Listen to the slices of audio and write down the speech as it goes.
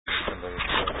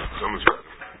someone's right.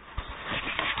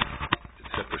 It's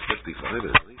chapter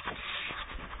 55 at least.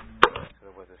 So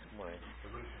it was this morning.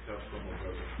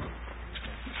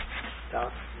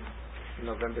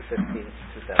 November 15th,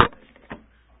 2008.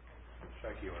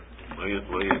 Why are you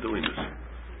doing this?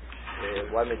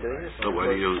 Why am I doing this? No,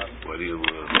 why do you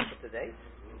today?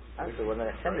 So when I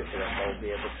send it to them, I'll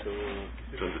be able to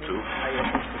send it to? I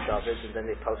send it to David, and then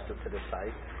they post it to the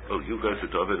site. Oh, you guys are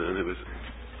David, and it was.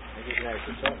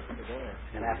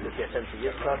 And after I send to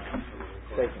Yitzchak,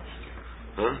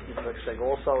 huh? Yitzchak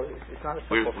also, it's not a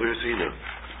simple. Where is he now?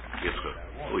 Yitzchak.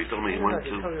 Oh, he told me he went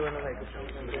to. He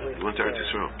went to Eretz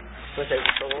Yisrael. A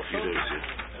few days, yeah.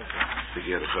 I think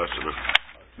he had a chasana.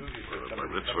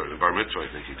 Bar mitzvah, I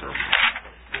think he told me.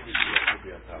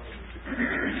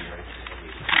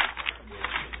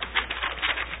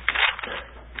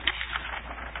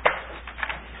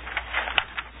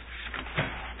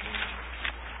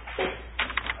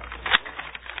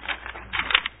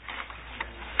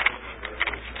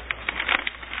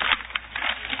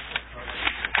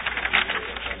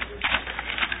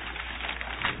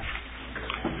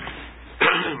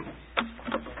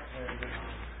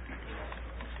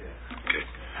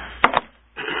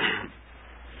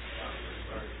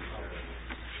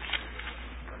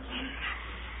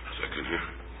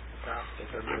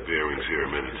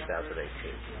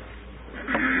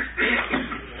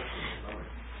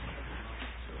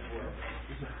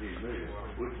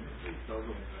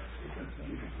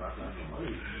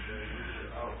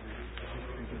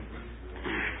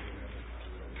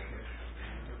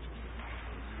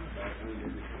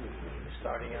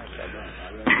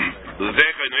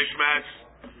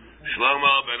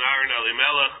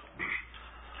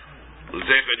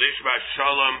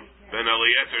 Shalom ben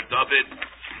Eliezer David,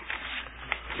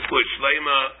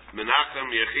 Shlema Menachem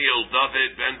Yechiel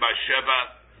David ben Basheba,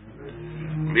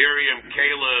 Miriam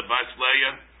Kayla Bas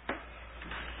Leah,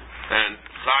 and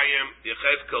Chaim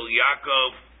Yechezkel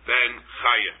Yaakov ben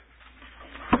Chaya.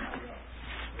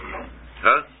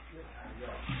 Huh?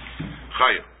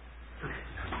 Chaya.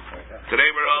 Today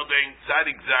we're holding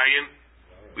Tzadik Zayin.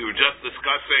 We were just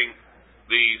discussing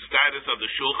the status of the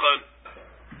Shulchan,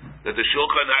 that the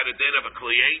Shulchan had a din of a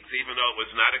Kliyates, even though it was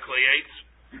not a Kliyates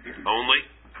only.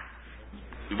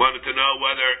 We wanted to know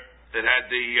whether it had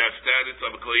the status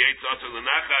of a Kliyates also the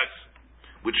Menachos,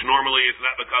 which normally is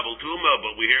not Makabel Tuma,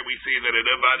 but we see that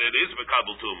it is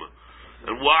Makabel Tuma.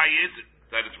 And why is it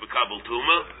that it's Makabel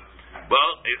Tuma?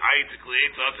 Well, it's a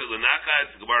Kliyates also the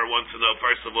Menachos. The Gemara wants to know,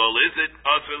 first of all, is it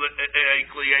also a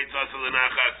Kliyates also the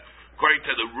Menachos? According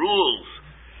to the rules,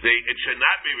 it should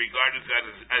not be regarded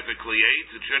as a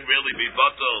kliyates. It should really be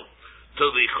batal to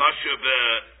the chashav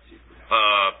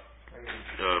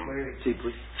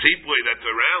tzipui that's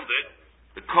around it,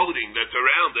 the coating that's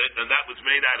around it, and that was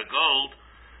made out of gold.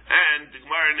 And the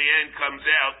Gemara in the end comes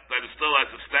out that it still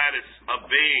has the status of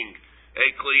being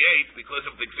a kliyates because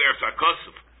of the Gzer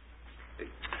Sarkosov.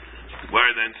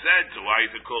 Where then said, so why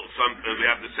is it called? We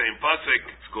have the same pasuk.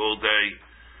 It's called a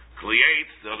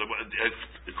kliyates.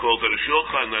 It calls it a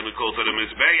shulchan, then it calls it a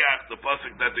mizbeach, the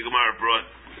pasuk that the Gemara brought,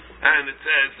 and it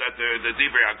says that the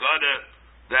Divrei Haggadah,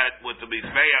 that what the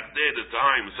mizbeach did at the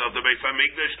time, so the Beis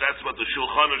Hamikdash, that's what the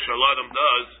shulchan of Shalom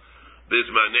does,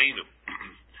 bizmanenu.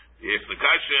 If the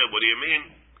kasha, what do you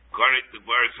mean? The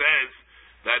Gemara says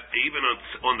that even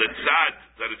on the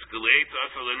tzad, that it's kliyates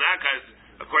also the nakas,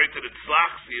 according to the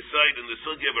tzlachs, the aside in the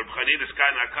sugya of Chanidus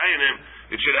Kan HaKayanim,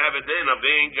 it should have a din of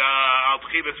being al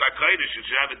tchibas HaKadosh. It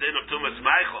should have a din of tumas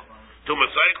meichel, tumas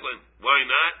eichlin. Why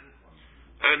not?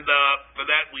 And for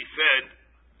that we said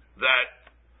that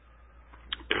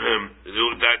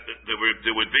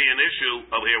there would be an issue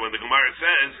over here when the Gemara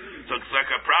says, so it's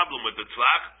like a problem with the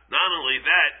tzlach. Not only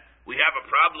that, we have a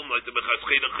problem like the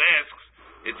Bechaschidach asks.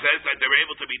 It says that they're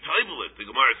able to be taibulit. The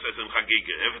Gemara says in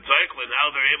Chagiga, if it's eichlin,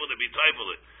 how they're able to be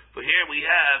taibulit. But here we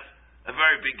have a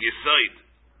very big yisoid.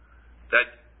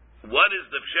 That what is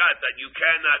the pshat that you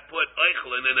cannot put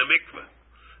eichlin in a mikveh?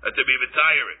 To be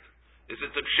retired. Is it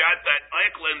the pshat that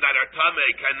eichlin that are tamei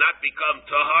cannot become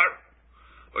tahar?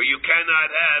 Or you cannot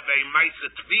have a maisa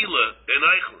tefila in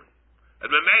eichlin? And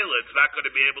memela, it's not going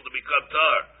to be able to become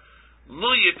tahar.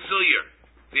 Lu yitzuyir.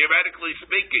 Theoretically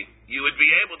speaking, you would be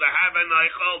able to have an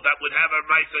eichel that would have a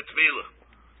maisa tefila.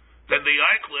 Then the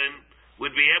eichlin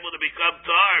would be able to become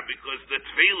tar because the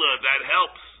tefila that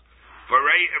helps for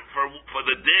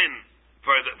the din,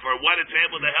 for what it's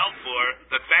able to help for,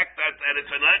 the fact that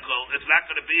it's an eichel is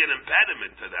not going to be an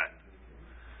impediment to that.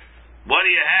 What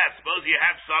do you have? Suppose you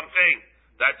have something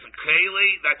that's a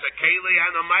keli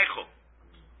and a meichel.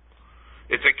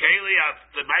 It's a keli of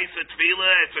the maisa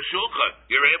tefila, it's a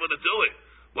shulchan. You're able to do it.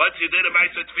 Once you did a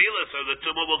Ma'aseh Tefillah, so the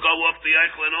tumah will go off the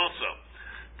Eichlin also.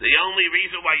 The only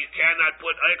reason why you cannot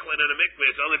put Eichlin in a mikveh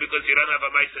is only because you don't have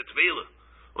a Ma'aseh Tefillah.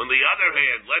 On the other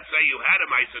hand, let's say you had a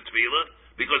Ma'aseh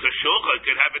Tefillah, because a shulchan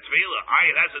could have a Tefillah.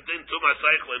 It has a din Tumas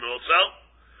Eichlin also.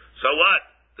 So what?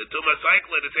 The Tumas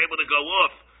Eichlin is able to go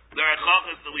off. There are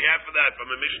chachas that we have for that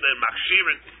from a Mishnah and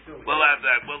Machshirin. We'll have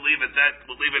that. We'll leave it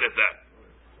at that.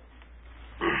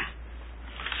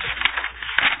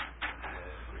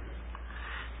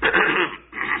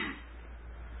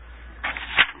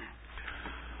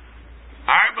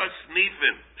 Arba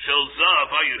snifim shel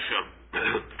zav hayusham.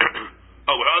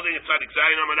 Oh, we're holding it Tzadik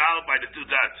Zayin Amud Aleph by the two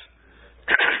dots.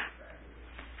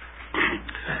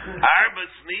 Arba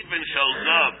snifim shel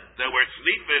zav. There were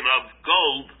snifim of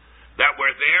gold that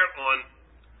were there on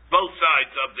both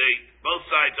sides of the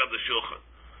shulchan.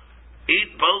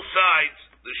 Both sides,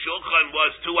 the shulchan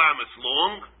was 2 amas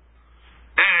long,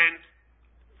 and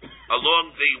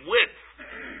along the width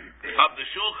of the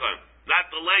shulchan,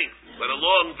 not the length, but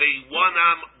along the one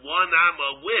amma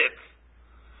width,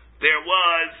 there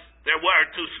were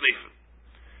 2 snifim,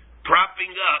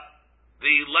 propping up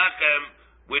the lechem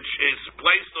which is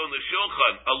placed on the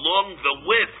shulchan along the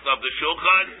width of the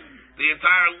shulchan, the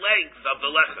entire length of the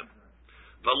lechem.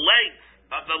 The length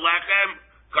of the lechem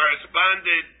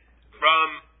corresponded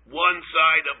from one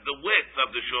side of the width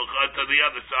of the shulchan to the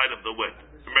other side of the width.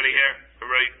 Everybody here?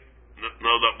 Everybody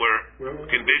know that we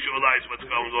can visualize what's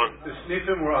going on? The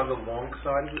snifim were on the long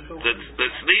side of the shulchan? The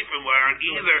snifim were on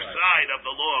either side of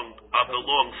the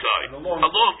long side. In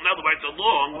other words,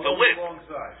 along the width. The long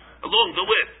side. Along the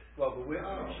width. Well, the width?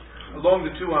 Along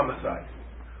the 2 amma side.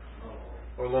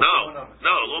 Or along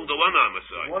along the 1 amma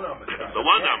side. The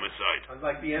 1 amma side.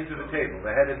 Like the ends of the table, the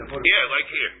head and the foot. Yeah, like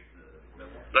here.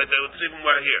 Like they would snifim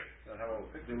were here. There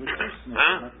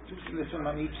were 2 snifim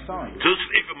on each side. 2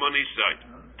 snifim on each side.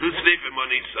 2 snifim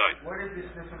on each side. What is this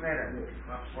snifim made of?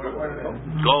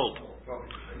 Gold.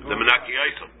 The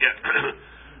Menachos. Yeah.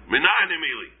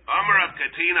 Menachos. Amar of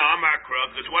Katina, Amar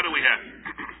Krug. Because what do we have?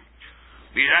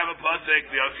 We have a pasuk,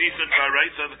 the Asisa,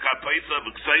 Karaisa, the Kapaisa,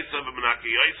 the Ksaisa, the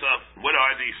Menachos. What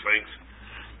are these things?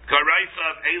 Karaisa,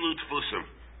 Elu Tfusim.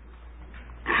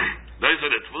 Those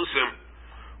are the Tfusim.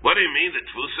 What do you mean, the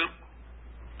Tfusim?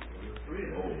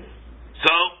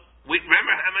 So, we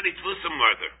remember how many Tfusim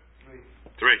were there?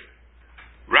 3.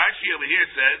 Rashi over here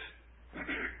says,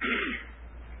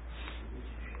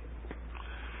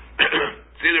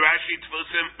 see the Rashi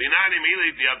Tfusim? Binani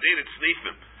Mili, the updated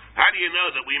Snifim. How do you know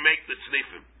that we make the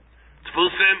Snifim?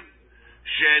 Tfusim,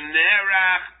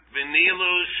 Shenerach,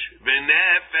 Vinilush,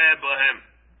 Vinefe Bohem.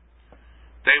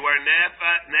 They were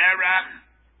Nerach,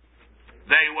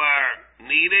 they were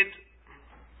kneaded,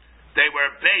 they were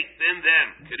baked in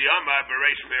them. Kidiyama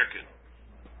Bereish Merkin.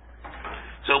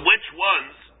 So which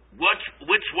ones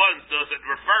does it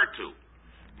refer to?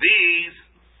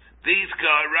 These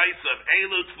ka'arais of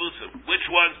Elu Tfusim, which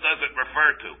ones does it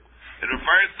refer to? It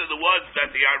refers to the ones that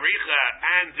the aricha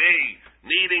and the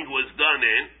kneading was done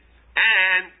in,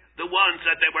 and the ones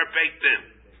that they were baked in.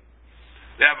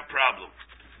 They have a problem.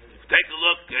 Take a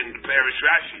look in Perish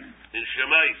Rashi, in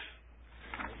Shemais.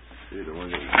 You're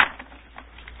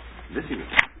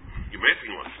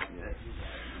missing one. Yes.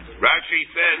 Rashi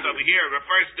says over here, it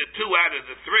refers to 2 out of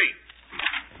the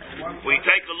 3. We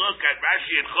take a look at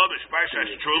Rashi and Chumash, Parshas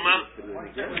Truma.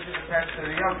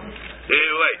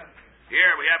 Anyway,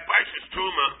 here we have Parshas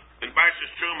Truma and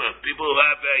Parshas Truma. People who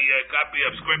have a copy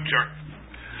of Scripture.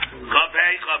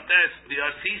 Chavei, Chavtes, the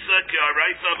Asisa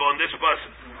Ki'araisav on this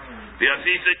person. The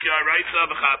Asisa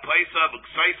Ki'araisav, Chapaisav,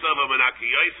 Ksaisav,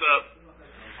 Menachos.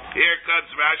 Here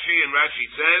comes Rashi, and Rashi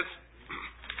says,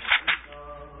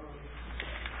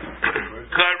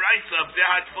 Karaisa of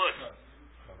Zehat.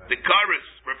 The chorus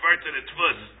referred to the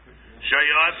tfus.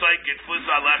 Shayasai kitfus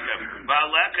alechem.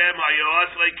 Ba'alechem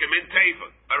ayasai kemin teva.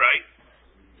 Alright.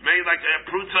 Made like a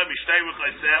prutza mishtei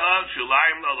v'chaiseha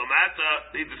shulayim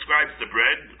lalamata. He describes the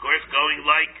bread, of course, going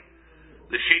like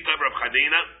the sheet of Rav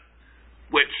Chanina,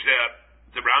 which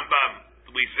the Rambam,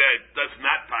 we said, does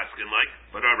not paskin like,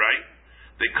 but alright.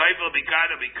 The kaifel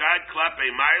bikad klape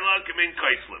maila kemin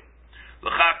kaislim.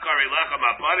 L'chaf kari lechem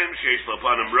aparim sheish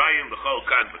lapanim rayim l'chol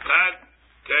kan v'kad.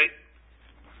 Okay?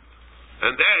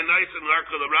 And then, nice and lark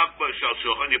of the Rachba shal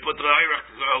shulchan, you put the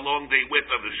Irach along the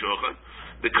width of the shulchan.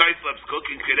 The kaislap's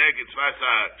cooking kedeg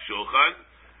tzvasa shulchan.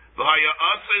 V'haya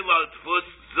asay la tfus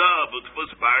zav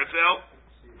u'tfus barzel.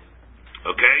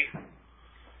 Okay?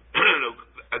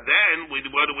 And then, what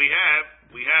do we have?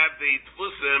 We have the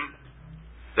tfusim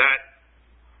that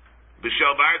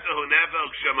b'shel barzel hu nevel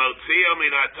kshamotzio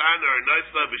min hatan or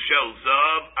noisla b'shel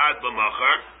zav ad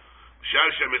b'machar.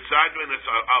 Shasha Mitzadrin is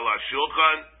ala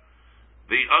shulchan.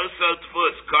 The oso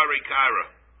tfus kari kara.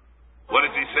 What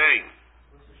is he saying?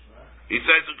 He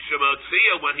says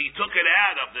when he took it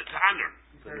out of the tanner.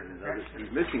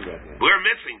 He's missing that. Yeah. We're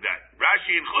missing that.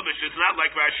 Rashi in Chumash is not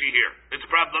like Rashi here. It's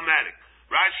problematic.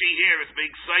 Rashi here is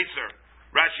being sicer.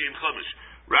 Rashi in Chumash.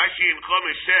 Rashi in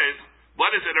Chumash says,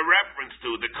 what is it a reference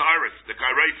to? The karas, the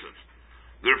karaisos.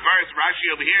 The first Rashi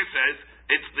over here says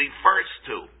it's the first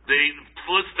two, the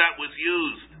tfus that was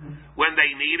used when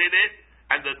they needed it,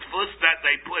 and the tfus that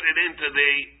they put it into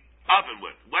the oven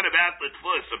with. What about the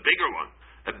tfus, a bigger one,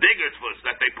 a bigger tfus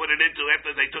that they put it into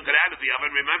after they took it out of the oven?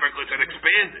 Remember, because it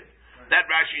expanded. That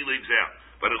Rashi leaves out.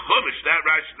 But in Chumash,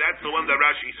 that's the one that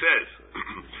Rashi says.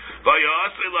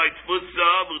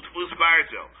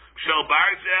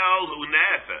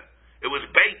 It was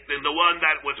baked in the one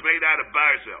that was made out of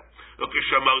barzel. They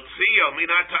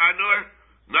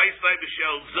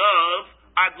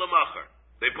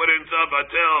put it in zav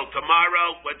until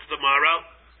tomorrow. What's tomorrow?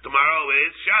 Tomorrow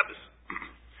is Shabbos.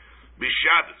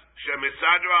 B'Shabbos.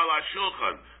 Shemisadra ala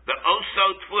shulchan. The oso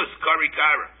tfus kari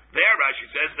kara. There, Rashi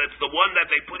says that's the one that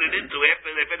they put it into after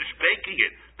they finished baking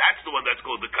it. That's the one that's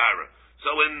called the kara.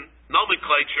 So in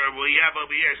nomenclature, we have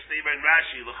over here Stephen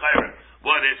Rashi l'chayra.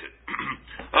 What is it?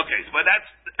 Okay, so but that's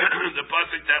the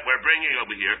pasuk that we're bringing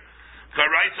over here.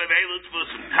 Karaisa v'elu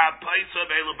tfusim, kapaisa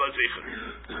v'elu bazichim.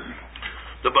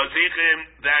 The bazichim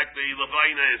that the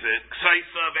levina is in,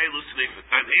 ksaisa v'elu snifim.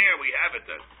 And here we have it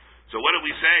then. So what are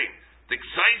we saying? The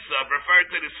ksaisa referred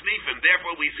to the snifim.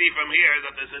 Therefore, we see from here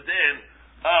that there's a din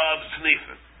of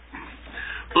snifim.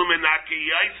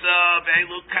 Umenakiyaisa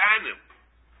v'elu kanim.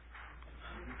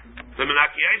 The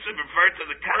menakiyaisa referred to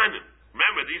the kanim.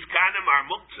 Remember, these kanim are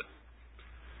muktzah.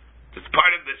 It's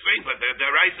part of the thing, but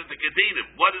they're rice at the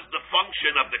kedinim. What is the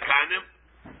function of the kanim?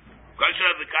 The function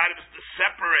of the kanim is to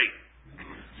separate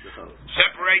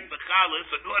the chalas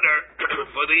in order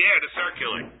for the air to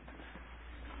circulate.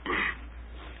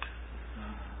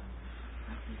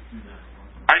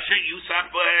 Asher yusach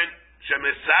bohen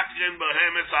shemesachrin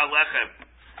bohem es alechem.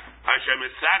 Asher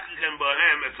mesachrin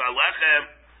bohem es alechem.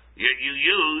 You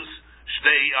use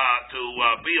to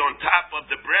be on top of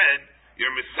the bread. Your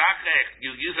misachech,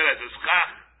 you use it as a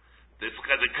schach. The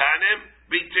kanim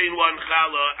between one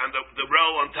challah and the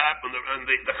row on top and the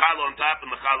challah on top and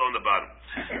the challah on the bottom.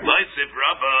 Loisif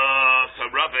Rava, so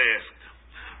Rava asked,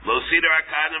 Lo sidar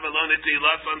akanim aloniti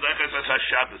lason deches as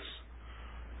Shabbos.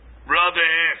 Rava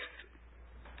asked,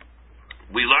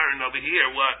 we learn over here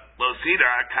what Lo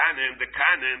sidar akanim, the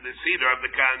cedar of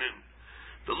the kanim,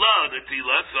 the law the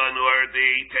tilason or the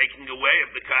taking away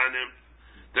of the kanim.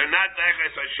 They're not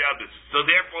Deches HaShabbos. So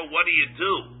therefore, what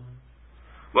do?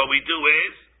 What we do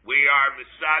is, we are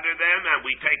misader them and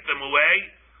we take them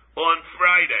away on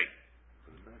Friday.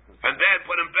 And then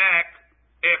put them back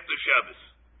after Shabbos.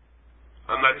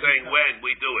 I'm not saying when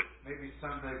we do it. Maybe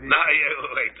Sunday. No,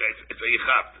 wait, it's a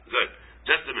yichab. Good.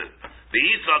 Just a minute. The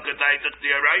Yisrael Kedai took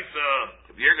the Araisa.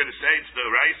 If you're going to say it's the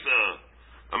Araisa,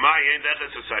 Amai ain't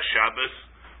Deches HaShabbos.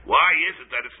 Why is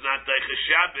it that it's not Deches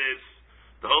Shabbos?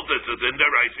 The whole thing is in the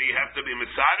right, so you have to be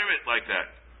misader it like that.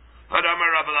 That's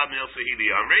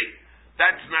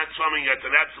not something that's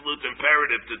an absolute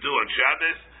imperative to do on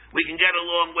Shabbos. We can get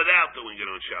along without doing it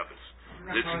on Shabbos.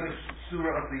 That's not the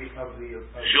surah of the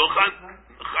Shulchan?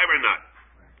 Chayr not.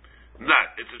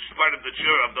 Not. It's part of the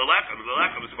surah of the Lechem. The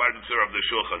Lechem is part of the surah of the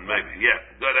Shulchan, maybe. Yeah.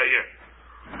 Good idea.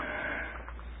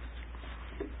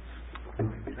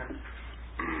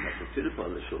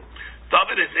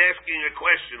 David is asking a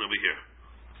question over here.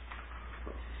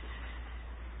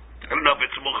 I don't know if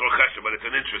it's a mukhar chesed, but it's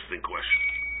an interesting question.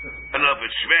 I don't know if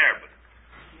it's shver, but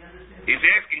he's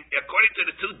asking, according to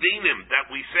the two dinim that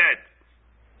we said,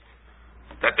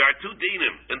 that there are two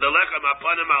dinim in the lechem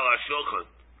apanim al hashulchan.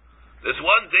 There's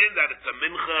one din that it's a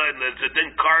mincha and there's a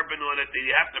din carbon on it, and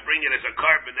you have to bring it as a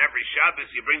carbon every Shabbos,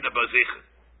 you bring the bazichah.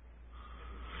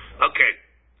 Okay,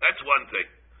 that's one thing.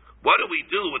 What do we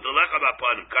do with the lechem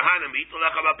apanim? Kahanim eat the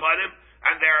lechem apanim,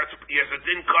 and there's a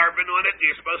din carbon on it,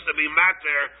 you're supposed to be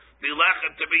matter the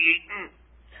lechem to be eaten.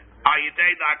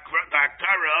 Ayidei the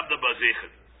aktara of the bazichah.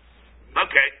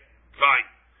 Okay, fine.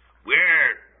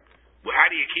 How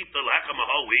do you keep the lechem a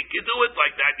whole week? You do it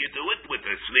like that. You do it with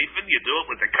the snifin, you do it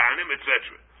with the kanim,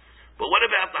 etc. But what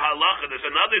about the halacha? There's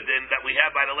another din that we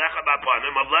have by the lechem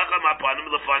apanim of lechem apanim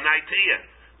lefanai tiyah.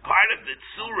 Part of the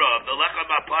surah of the lechem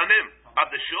apanim of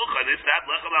the shulchan is that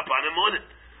lechem apanim on it.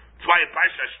 That's why in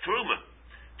Parshas Truma,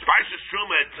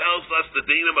 it tells us the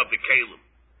dinim of the kalim.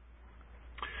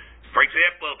 For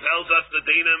example, it tells us the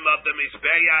dinim of the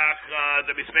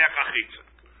mizbeach achitza.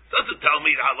 Doesn't tell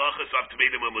me the halachas of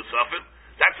Tamidim and Musafim.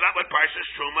 That's not what Parshas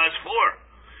Truma is for.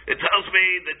 It tells me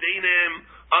the dinim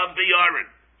of the Yaron.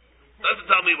 It doesn't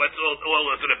tell me what's all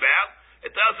is it about.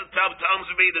 It tells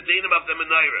me the dinim of the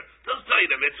Menorah. It doesn't tell you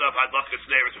the mitzvah of Hadlakas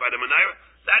Neiros by the Menorah.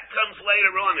 That comes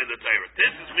later on in the Torah.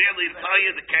 This is merely to tell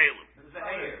you the Kalim.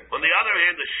 On the other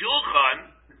hand, the Shulchan,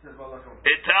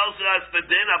 it tells us the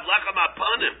din of Lechem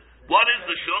Apanim. What is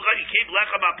the Shulchan? You keep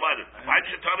Lechem Apanim. Why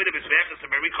did you tell me the Mizbechas and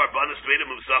Meri Karbanis Tveidim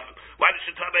Musafim? Why did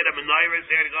you tell me the Menorah is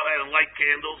there to go ahead and light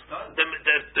candles?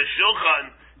 The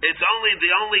Shulchan, it's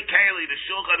the only Keli, the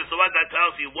Shulchan is the one that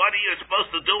tells you what are you supposed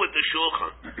to do with the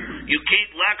Shulchan. You keep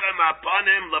Lechem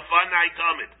Apanim Lefanai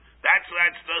Tamid. That's what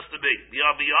it's supposed to be. The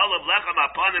Abiyal of Lechem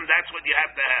Apanim, that's what you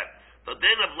have to have. The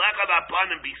din of Lechem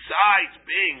Apanim, besides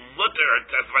being mutter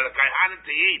for the Kaihanim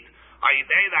to eat,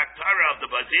 Ayidei the Torah of the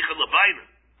Bazich and Levaina,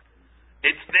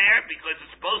 it's there because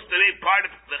it's supposed to be part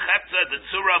of the Chepzah, the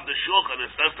Tzura of the Shulchan,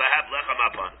 it's supposed to have Lechem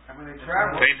Apanim. And when they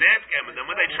travel, so he's asking, and then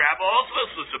when they travel, also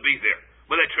supposed to be there.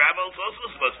 When they travel, it's also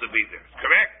supposed to be there.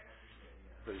 Correct?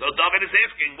 So David is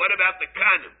asking, what about the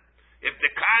Kanim? If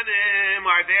the Kanim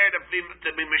are there to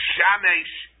be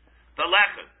Mishamesh, the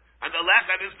Lechem, and the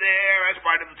Lechem is there as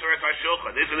part of the Tzuras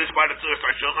HaShulchan, isn't this part of the Tzuras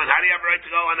HaShulchan? How do you have a right to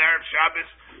go on Erev Shabbos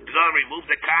to go and remove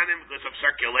the Kanim because of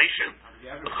circulation?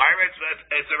 The Chayretz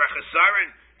is a Rechasarin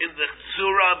in the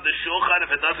Surah of the Shulchan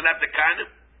if it doesn't have the Kanim?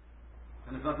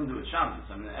 And it's nothing to do with Shabbos.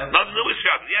 Nothing to do with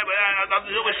Shabbos. Yeah, but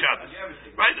nothing to do with Shabbos.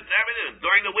 Right, it's everything.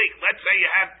 During the week, let's say you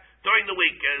have, during the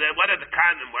week, what are the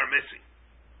Kanim we're missing?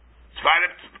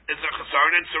 It's a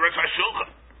Chesaron in Tzuras HaShulchan.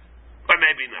 Or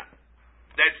maybe not.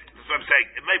 That's what I'm saying.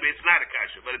 Maybe it's not a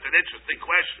kasha, but it's an interesting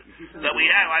question that we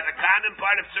have. Are the Kanim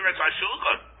part of Tzuras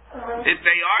HaShulchan? If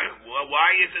they are, well,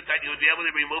 why is it that you would be able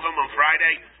to remove them on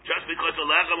Friday just because the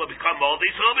lechem will become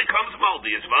moldy? So it becomes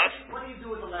moldy, is what? What do you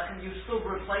do with the lechem? You still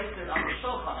replace it on the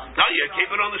shulchan. No, you keep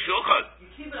it on the shulchan.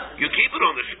 You keep it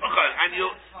on the shulchan, and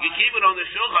you keep it on the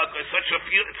shulchan because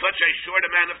such a short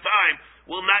amount of time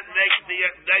will not make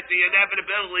the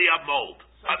inevitability of mold.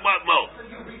 What mold? So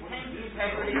you retain the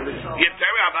integrity of the shulchan.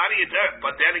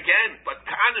 But then again,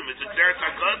 Kanim is a Tzeres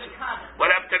HaKodesh. What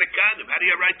happened to the Kanim? How do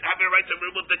you have the right to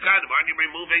remove the Kanim? Aren't you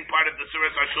removing part of the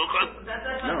Tzuras HaShulchan? That's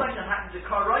my question. The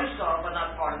Karaisa are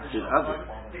not part of the shulchan.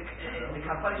 The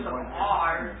Karaisa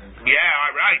are. Yeah,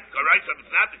 all right. Karaisa it's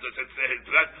not because it's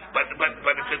not. But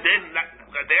it's a din.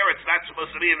 There, it's not supposed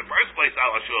to be in the first place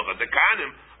al HaShulchan. The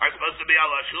Kanim are supposed to be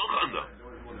al HaShulchan, though.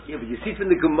 Yeah, but you see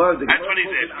from the Gemara, that's what he's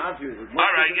asking.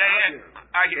 All right, yeah.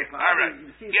 All right.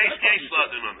 Yesh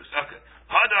Lodin on this. Okay.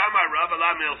 Hada Amar Rav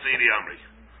Alam El Sidi Amri.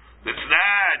 It's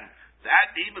not that,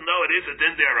 even though it is a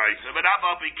din deraisa, but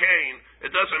Abba Bikain, it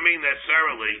doesn't mean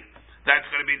necessarily that's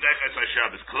going to be Deches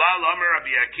HaShabbos. Klal Amar Rabbi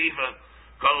Akiva,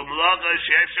 Kol Mlaga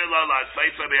Shefsher Lo La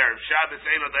Seisa Be'erev Shabbos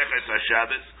Eino Deches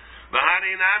HaShabbos.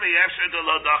 V'hani Nami Efsher De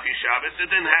Lo Dachi Shabbos. It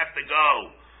didn't have to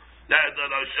go.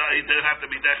 It didn't have to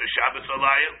be Deches Shabbos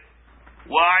Alayim.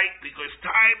 Why? Because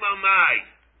time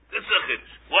Amai. This is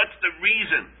what's the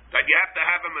reason that you have to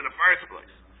have them in the first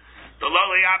place? The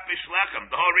loli apish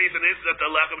lechem. The whole reason is that the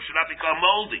lechem should not become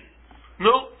moldy.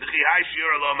 No, the chihai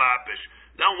shira loma apish.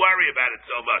 Don't worry about it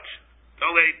so much.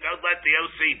 Don't let the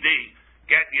OCD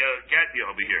get you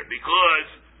over here. Because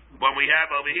when we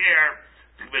have over here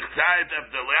besides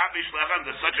of the apish lechem,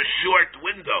 there's such a short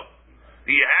window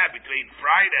that you have between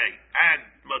Friday and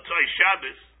Motzei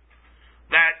Shabbos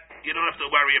that you don't have to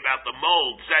worry about the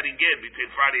mold setting in between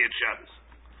Friday and Shabbos.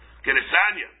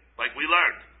 Kedesanya, like we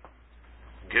learned.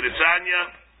 Kedesanya.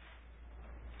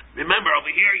 Remember,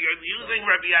 over here you're using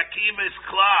Rabbi Akiva's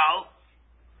klal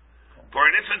for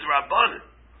an instance Rabbanan.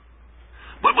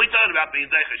 What are we talking about being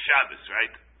Deches Shabbos,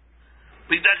 right?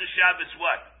 Being Deches Shabbos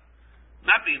what?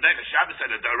 Not being Deches Shabbos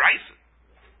at a Daraisa.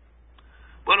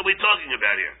 What are we talking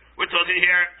about here? We're talking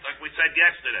here, like we said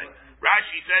yesterday.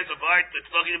 Rashi says a part that's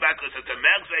talking about because it's a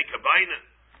Melzei Kabaina.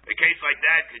 A case like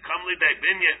that, Kikamli Bei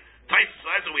Binya. Taisus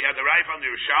says we had the right from the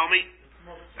Yerushalmi.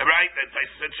 Right? And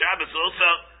Taisus said Shabbos also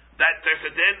that there's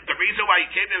a din. The reason why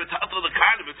you came there to Tatul the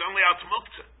Kanim is only out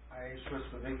Muktzah.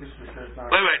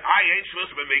 Wait. I ain't Shvus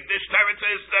B'Mikdash. Torah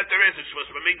says that there is a Shvus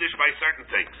B'Mikdash by certain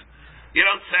things. You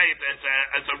don't say it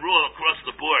as a rule across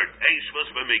the board. Ain't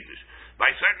Shvus B'Mikdash. By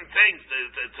certain things,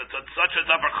 it's such a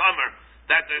davar chomer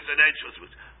that there's an ain't Shvus.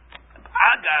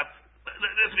 Agav,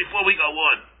 this before we go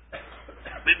on.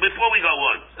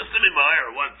 Just to be aware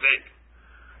of one thing.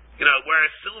 We're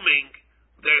assuming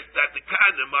that the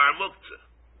Kanim are Muktzah.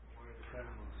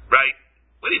 Right?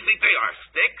 What do you think they are?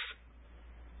 Sticks?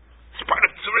 It's part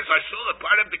of Tzuras HaShulchan,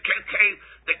 part of the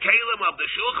Kalim of the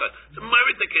Shulchan. It's a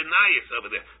Merit Kenayis over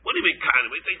there. What do you mean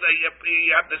Kanim? We think that you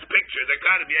have this picture. They're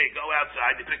Kanim. Yeah, you go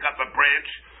outside, you pick up a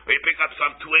branch or you pick up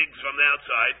some twigs from the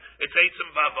outside, it's eitzim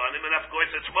vavanim, and of course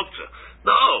it's muktzah.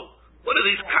 No. What are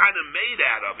these kind of made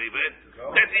out of, even?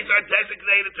 That these are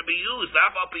designated to be used.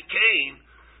 Aval pikein,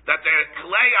 that they're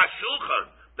klei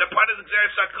ashulchan. They're part of the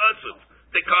Gzeres HaKotzuv.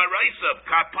 The karaisa,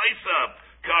 kapaisa,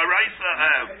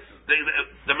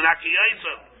 the menachos,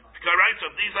 karaisa.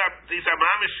 These are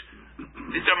mamish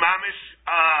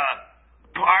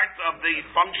part of the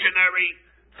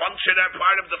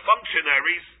part of the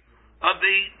functionaries of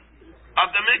the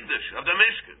mikdash, of the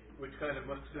mishkan. Which kind of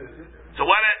muktzah is it? So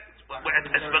what?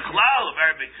 It's bechlal a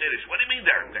very big chiddush. What do you mean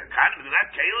they're kind of not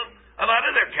kalim? A lot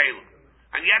of they're kalim,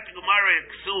 and yet the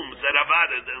Gemara assumes that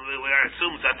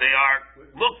assumes that they are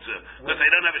muktzah because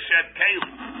they don't have a shed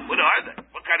kalim. What are they?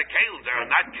 What kind of kalim? They're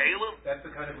not kalim. That's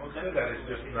the kind of muktzah that is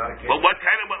just not a kalim. Well, what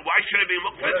kind of? Why should it be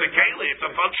muktzah? It's a kalim. It's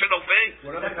a functional thing.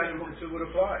 What other kind of muktzah would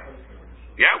apply?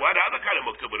 Yeah, what other kind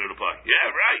of muktzah would it apply? Yeah,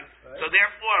 right. So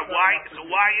therefore, why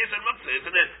is it muktzah?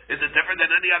 Is it different than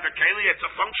any other kalim? It's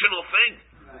a functional thing.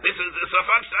 It's a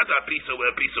function, not a piece of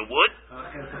wood.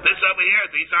 This over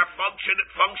here, these are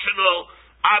functional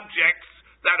objects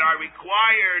that are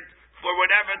required for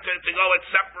whatever to go and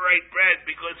separate bread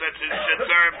because it should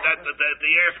serve that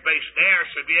the air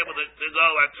should be able to go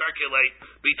and circulate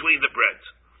between the breads.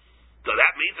 So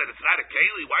that means that it's not a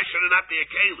keli. Why should it not be a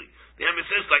keli? The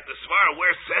emphasis, like the Svara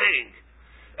we're saying,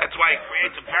 that's why it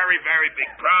creates a very, very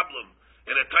big problem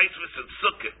in a Taisvis and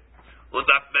Sukkah. Well,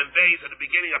 the Membeis at the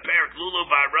beginning of Perek Lulav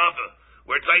Arava,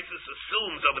 where Taisus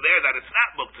assumes over there that it's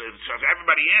not muktzah. So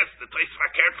everybody asks, the Taisus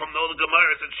Fakir from the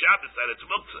Gemaras and Shabbos that it's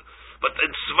muktzah. But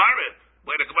in Svara,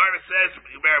 where the Gemara says,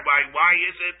 why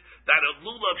is it that a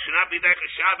lulav should not be there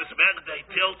for Shabbos? Merdei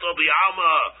tilto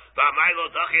bi'alma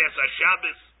v'amaylo dachias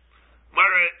Shabbos.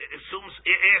 Gemara assumes,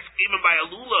 asks even by a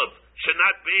lulav should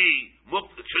not be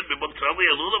muktzah. It shouldn't be muktzah. Only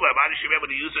a lulav, everybody should be able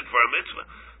to use it for a mitzvah.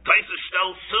 Taisus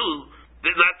tells Sue.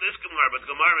 Not this Gemara, but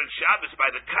Gemara and Shabbos by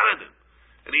the Kanim.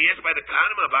 And he asked by the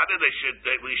Kanim about it,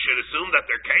 we should assume that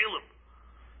they're Kalim.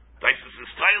 Taisus is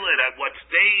silent at what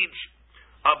stage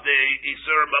of the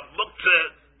Isurim of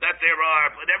Muktzah that there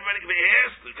are, but everybody can be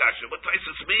asked the Kasha, what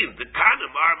Taisus means? The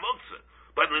Kanim are Muktzah.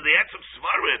 But in the Etzem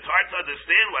Svara, it's hard to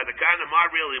understand why the Kanim are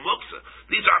really Muktzah.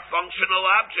 These are functional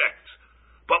objects.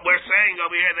 But we're saying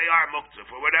over here they are Muktzah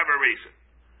for whatever reason.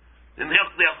 And the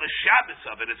Shabbos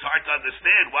of it, it's hard to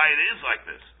understand why it is like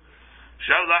this.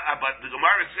 But the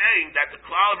Gemara is saying that the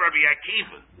klal of Rabbi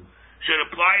Akiva should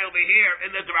apply over here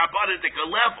in the Rabbanitic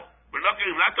level. We're not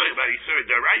talking about Yisur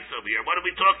Deraisa over here. What are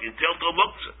we talking? Tilto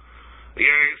Muktzah.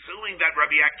 You're assuming that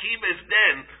Rabbi Akiva's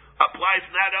then applies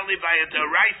not only by a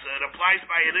Deraisa, it applies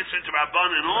by an Yisur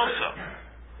Rabbanan also.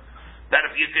 That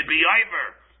if you could be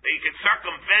Iver, that you could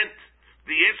circumvent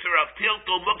the Yisur of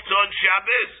Tilto Muktzah on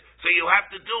Shabbos, so you have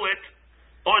to do it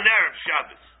on Erev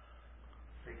Shabbos.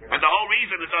 And the whole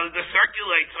reason is to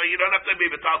circulate, so you don't have to be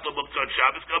V'talto Muktzah on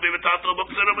Shabbos, go be V'talto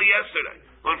Muktzah over yesterday,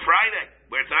 on Friday,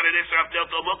 where it's not an Isra of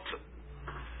Tilto Muktzah.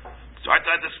 So I have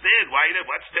to understand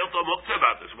what's Tilto Muktzah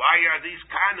about this. Why are these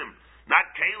Kanim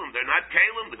not Kalim? They're not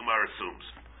Kalim, the Gemara assumes.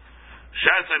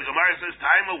 Shas said, the Gemara says,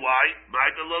 time of why?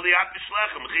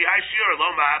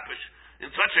 In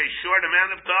such a short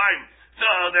amount of time, so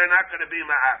they're not going to be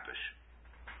Ma'apish.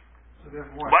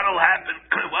 What'll happen?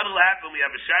 We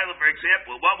have a Shiloh, for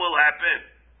example. What will happen?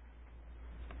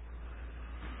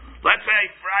 Let's say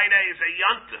Friday is a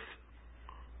Yontif.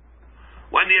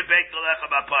 When do you bake the Lechem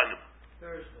Apanim?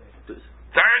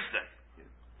 Thursday.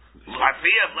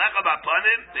 Afiyah of Lechem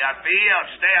Apanim, the Afiyah of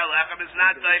Shtei HaLechem is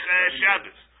not like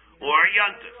Shabbos or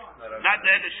Yontif. Not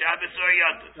like Shabbos or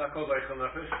Yontif. Not called Eichel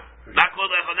Nefesh. Not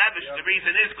called Eichel Nefesh. The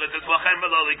reason is because it's Lachem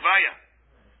V'lo Likvaya.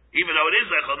 Even though it is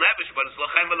Eichel Nefesh, but it's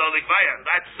Lachem V'lo Likvaya.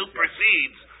 That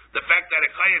supersedes the fact that a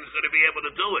Chayin is going to be able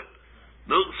to do it.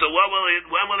 So when will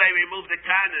they remove the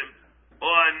Kanim?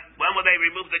 When will they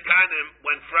remove the Kanim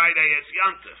when Friday is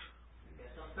Yontif?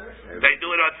 They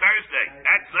do it on Thursday.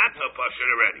 That's not so pashut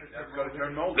already.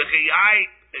 The Chiyai,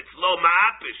 it's lo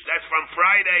ma'apish. That's from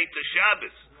Friday to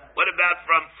Shabbos. What about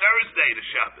from Thursday to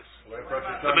Shabbos? The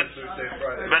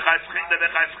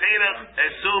Mechaschilach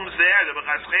assumes there. The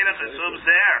Mechaschilach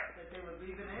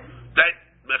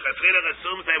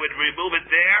assumes they would remove it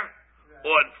there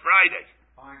on Friday,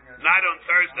 not on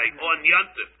Thursday, on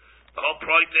Yontif. The whole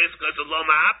point is because of lo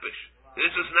ma'apish. This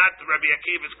is not Rabbi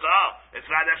Akiva's call. It's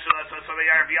not Esher L'Sasa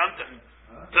Meyar of Yontif.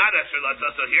 It's not Esher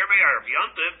L'Sasa here Meyar of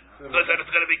Yontif, because then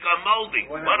it's going to become moldy.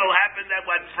 What'll happen then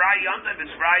when Yontif is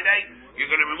Friday?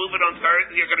 You're going to remove it on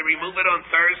Thursday. You're going to remove it on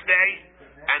Thursday,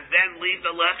 and then leave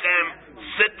the lechem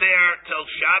sit there till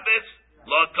Shabbos.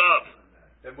 Lo tov.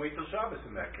 Then wait till Shabbos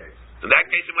in that case. In that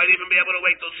case, you might even be able to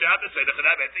wait till Shabbos.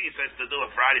 I think he says to do it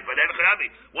Friday, but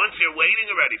once you're waiting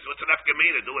already, so what's enough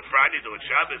gemina? Do it Friday, do it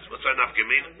Shabbos. What's enough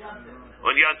gemina?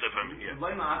 On Yom Tov. Yeah.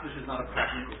 Is not a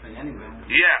practical thing anyway.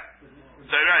 Yeah.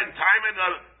 So right, time in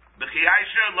the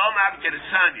Chiyaisha Lo Mab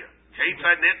Kedesanya.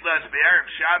 Keitzad Nitlas Be'erev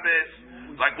Shabbos.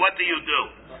 Like what do you do?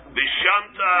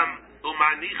 B'Shamtam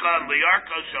Umanicha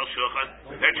Liyarko Shel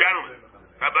Shulchan. They're gentlemen.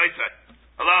 Rabbi said,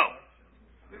 hello.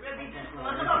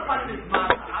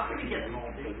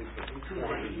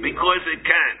 Because it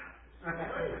can.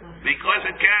 Because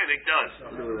it can, it does.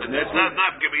 It's not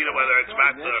enough gemina whether it's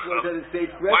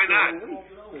matzah. Why not?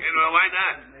 Why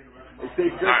not?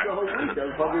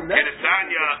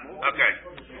 Kedesanya, okay.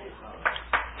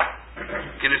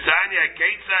 Kedesanya,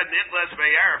 Keitzad Nitlas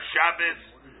Be'erev Shabbos.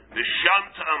 The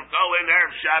Shamtam, go in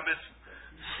Erev Shabbos,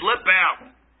 slip out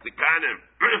the kanim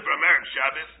from Erev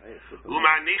Shabbos.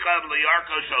 Umanichav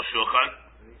liyarko shel shulchan.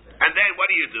 And then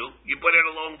what do? You put it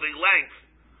along the length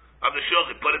of the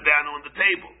shulchan. Put it down on the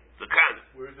table. The kanim.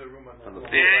 Where's the room on the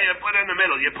Yeah, you put it in the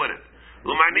middle. You put it.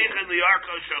 Umanichav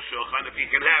liyarko shel shulchan. If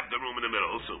you can have the room in the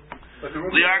middle also.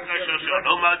 Liyarko shel shulchan.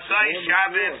 Umatzai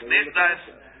Shabbos nitlas.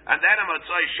 And then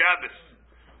Umatzai Shabbos.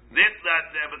 Nitlas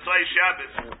Umatzai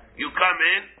Shabbos. You come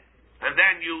in and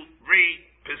then you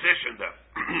reposition them.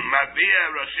 Mavia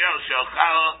Roshel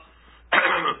Shelchala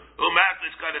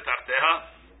Umatlis Kadetachteha.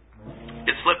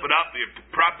 You slip it up, you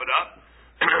prop it up,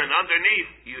 and underneath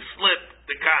you slip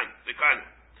the kan.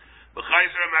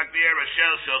 B'chayzer Mavia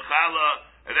Roshel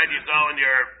Shelchala, and then you go and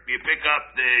you pick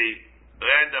up the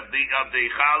end of the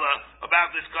challah about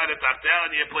this Kadetachteha,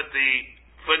 and you put the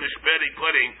finished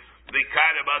putting the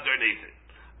kanim underneath it.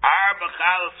 Arba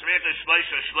chalas richa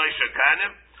shleisha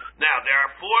kanim. Now, there are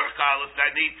 4 chalas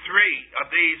that need 3 of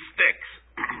these sticks.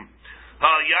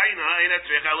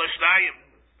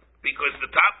 Because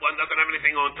the top one doesn't have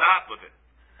anything on top of it.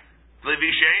 So it's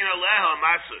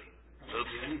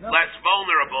less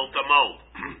vulnerable to mold.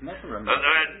 Right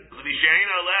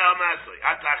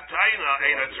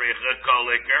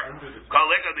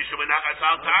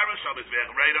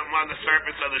on the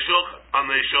surface of the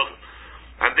shulchan.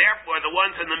 And therefore, the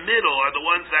ones in the middle are the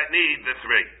ones that need the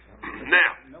 3.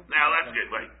 Now that's good.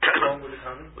 Wait.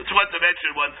 Let's want to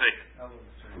mention one thing.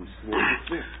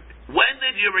 When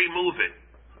did you remove it?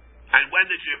 And when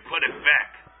did you put it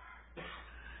back?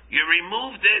 You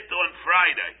removed it on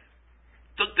Friday.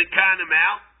 Took the kanim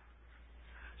out.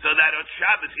 So that on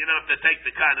Shabbos you don't have to take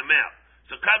the kanim out.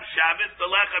 So come Shabbos, the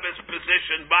lechem is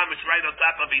positioned mamish right on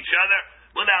top of each other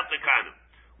without the kanim.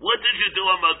 What did you do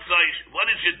on Motzai? What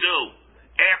did you do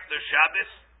after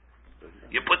Shabbos?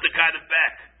 You put the kanim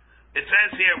back. It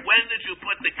says here, when did you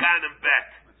put the kanim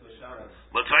back?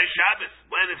 Motzai Shabbos.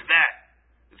 When is that?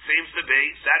 It seems to be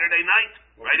Saturday night,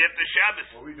 right after Shabbos.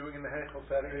 What are we doing in the Heichel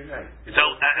Saturday night? So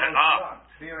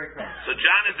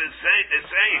John is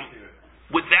saying,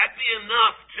 would that be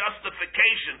enough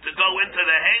justification to go into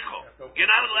the Heichel?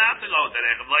 You're not allowed to go into the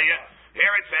Heichel.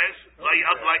 Here it says,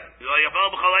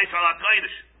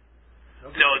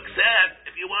 so except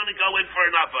if you want to go in for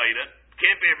an avodah,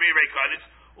 can't be a Virei Kodesh.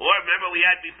 Or remember we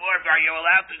had before, are you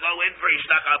allowed to go in for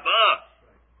Ishtachavah?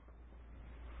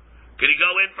 Can you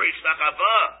go in for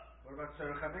Ishtachavah? What about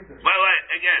Sarah Chavidah? Wait,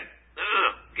 again.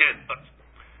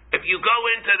 If you go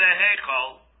into the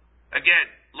Heichel, again,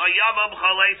 La Yavam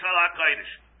Chalei Salah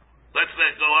Kodesh. Let's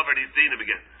go over these dinim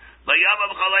again. La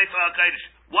Yavam Chalei Salah Kodesh.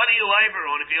 What do you labor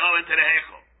on if you go into the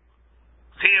Heichel?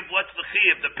 Chiyuv, what's the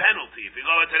chiyuv, the penalty? If you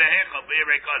go into the Heichel,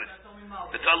 Virei Kodesh.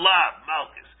 It's a lav,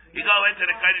 Malchus. You go into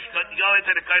the Kodesh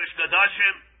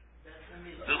Kodashim,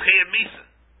 the chiyuv Misa.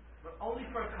 But only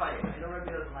for a kohen. I know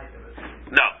Rabbi doesn't like it.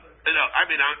 No. I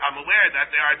mean, I'm aware that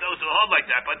there are those who hold like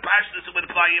that, but Pashtus would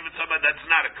apply even someone that's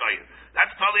not a kohen.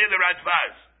 That's totally in the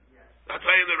Radvaz. That's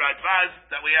totally in the Radvaz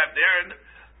that we have there, and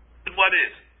what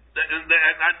is?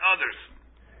 And others.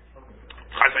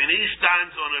 Chazanish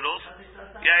stands on it also.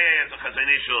 Yeah, it's a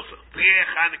Chazanish also. Tegei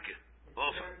Chanukah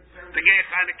also. Tegei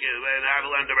Chanukah, and how to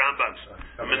learn the Rambams.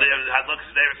 I mean, Hadlok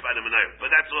is there by the Menachos, but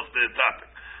that's off the topic.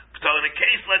 So in a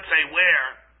case, let's say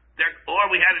or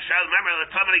we had a shayla. Remember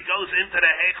that somebody goes into the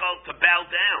Heichel to bow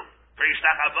down for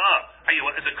Yishtachavah.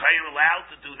 Is a kohen allowed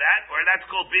to do that? Or that's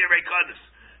called Virei Kodesh.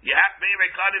 You have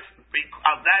Virei Kodesh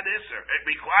of that Isser. It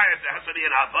requires there has to be an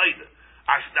Avodah.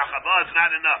 Yishtachavah is not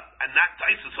enough, and not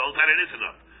Taisus holds that it is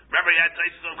enough. Remember, you had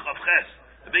Taisus on Chavches,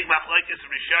 the big machlokes in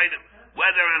Rishonim,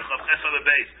 whether on Chavches on the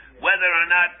base, whether or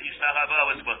not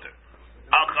Yishtachavah was mutter.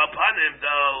 Al Chapanim,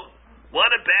 though, what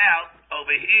about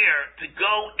over here to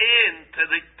go into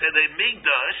the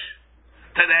Migdash,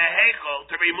 to the Heichel,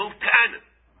 to remove kanim?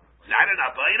 Is that an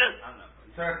Avodah?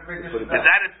 Is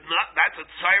that it's not? That's a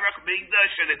tzarech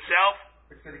migdash in itself.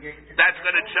 That's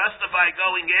going to justify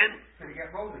going in. It's going to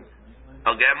get moldy.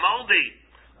 I'll get moldy.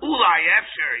 Ulai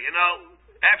efsher,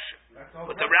 efsher.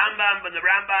 But the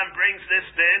Rambam brings this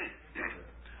in.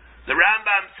 The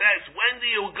Rambam says, when do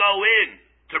you go in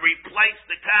to replace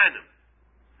the kanim?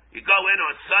 You go in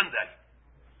on Sunday.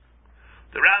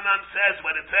 The Rambam says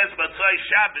when it says Matzai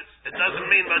Shabbos, it doesn't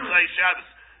mean Matzai Shabbos.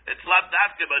 It's lav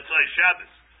dafke Matzai Shabbos.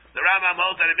 The Rambam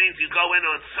holds that it means you go in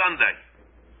on Sunday.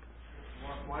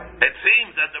 It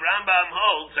seems that the Rambam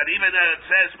holds that even though it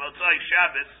says Matzai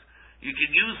Shabbos, you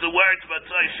can use the words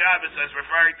Matzai Shabbos as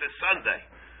referring to Sunday.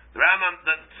 The Rambam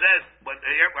that says, when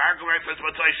our Gemara says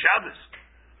Matzai Shabbos,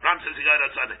 Rambam says you go in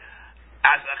on Sunday.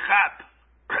 As a chap,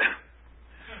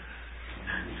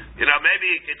 maybe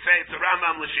you could say it's a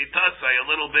Rambam l'shitasai a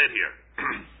little bit here.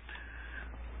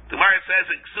 The Gemara says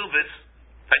in Ksubis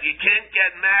that you can't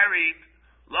get married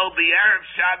lo b'erev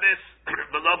Shabbos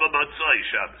below b'motzai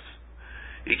Shabbos.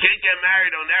 You can't get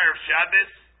married on erev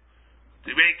Shabbos. To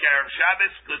make erev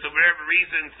Shabbos because of whatever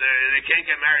reasons they can't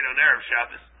get married on erev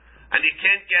Shabbos, and you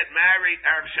can't get married.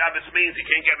 Erev Shabbos means you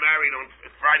can't get married on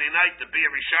Friday night. The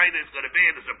beer Rishayna is going to be.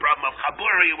 There's a problem of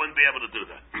Chabura. You wouldn't be able to do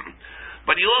that.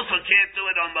 But you also can't do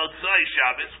it on Motzai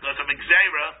Shabbos because of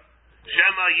Xera,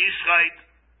 Shema Yishchait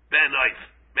Ben Oif.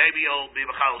 Maybe you'll be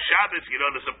B'chal Shabbos,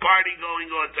 there's a party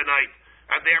going on tonight,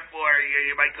 and therefore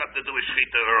you might come to do a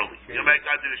Shechita early. You might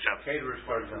come to do Shabbos. Caterers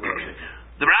start to work.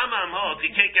 The Rambam holds you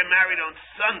can't get married on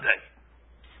Sunday.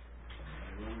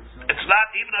 It's not,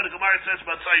 even though the Gemara says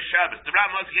Motzai Shabbos, the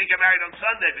Rambam holds you can't get married on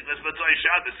Sunday because Motzai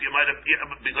Shabbos,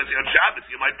 because on Shabbos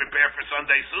you might prepare for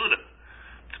Sunday Suda.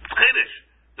 It's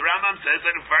Chiddush. The Rambam says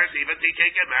that in first even he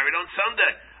can't get married on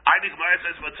Sunday. The Gemara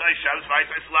says Motzai Shabbos,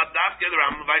 Vaisai Salat Dafke, the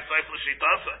Rambam Vaisai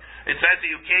L'Shitasa. It says that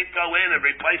you can't go in and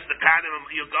replace the Kanim,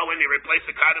 you go in and replace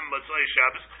the Kanim Motzai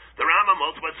Shabbos. The Rambam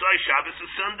holds Motzai Shabbos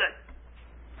is Sunday.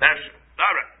 That's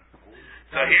all right.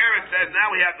 So here it says, now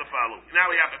we have the following.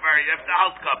 Now we have the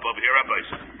alt cup over here, Rabbi.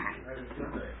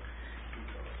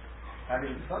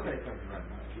 Having Sunday from the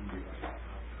Rambam.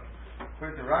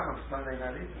 According to Rambam, Sunday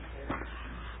not either.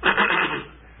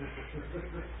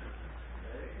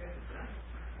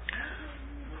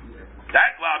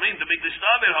 The big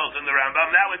David holds in the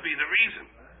Rambam, that would be the reason.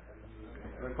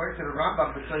 According to the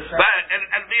Rambam, be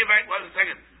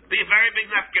a very big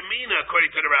nafkamina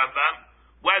according to the Rambam,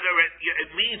 whether it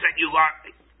means that you are,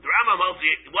 the Rambam holds,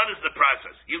 what is the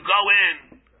process? You go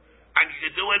in, and you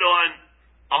can do it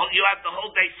you have the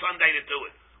whole day Sunday to do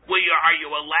it. Are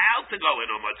you allowed to go in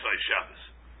on Motzai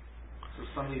Shabbos?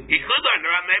 You could learn,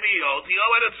 maybe you hold, you go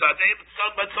in on Sunday,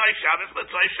 Motzai Shabbos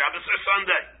or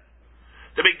Sunday.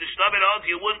 The big David holds,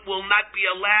 you will not be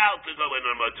allowed to go in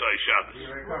on Motzai Shabbos.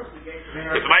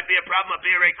 It might be a problem of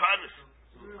Birei Kodesh.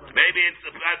 Maybe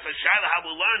that's a shaila how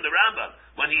we'll learn the Rambam.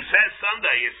 When he says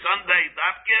Sunday, is Sunday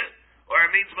dafke, or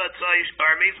it means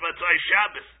Motzai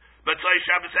Shabbos? Motzai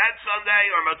Shabbos at Sunday,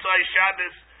 or Motzai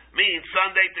Shabbos means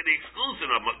Sunday to the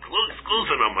exclusion of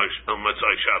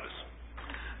Motzai Shabbos.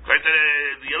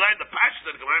 You learn the Pashas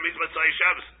of the Gemara means Motzai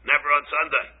Shabbos, never on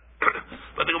Sunday.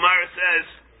 But the Gemara says,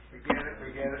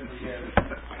 Forget it.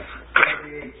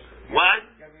 what?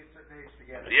 Got to be a certain age to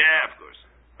get it. Yeah, of course.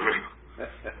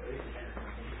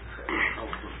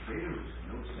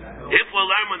 If we'll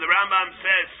learn when the Rambam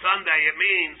says Sunday, it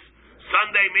means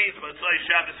Motzai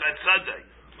Shabbos at Sunday.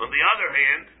 On the other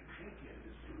hand,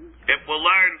 if we'll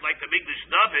learn like the Mikdash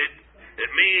David,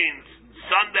 it means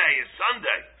Sunday is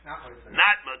Sunday,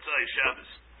 not Motzai Shabbos.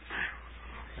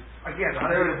 Again, how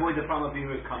do you avoid the problem of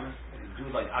being with comments? Do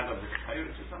like Agav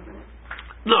Pirates or something?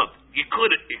 No, you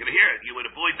could hear it. You would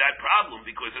avoid that problem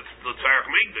because it's the Tzarech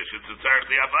Mikdash, it's the Tzarech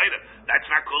Li'avaida. That's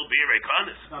not called Birei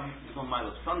Kodesh. There's no mile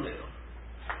of Sunday though.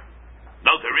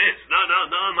 No, there is. No.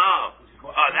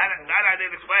 That I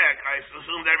didn't explain. I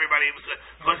assumed everybody was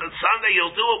because on Sunday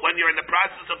you'll do it when you're in the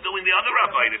process of doing the other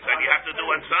Avodas that you have to do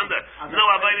on Sunday. No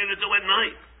Avodah to do at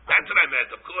night. That's what I meant,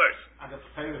 of course.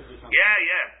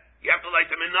 Yeah. You have to light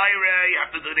the menorah. You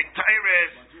have to do the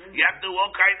Tyrus. You have to do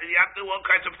all kinds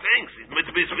of things. There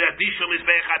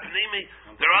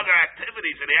are other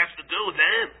activities that he has to do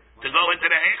then to go into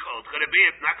the Heichel.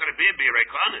 It's not going to be a Birei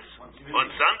Kodesh on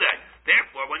Sunday.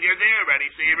 Therefore, when you're there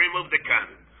already, so you remove the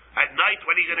Kanim. At night,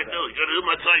 what are you going to do? You're going to do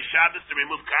Motzai Shabbos to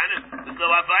remove Kanim? There's no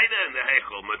Avaida in the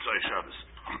Heichel, Motzai Shabbos.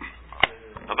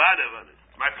 About it.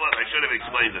 My fault. I should have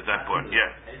explained at that point. Yeah.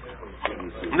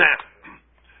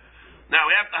 Now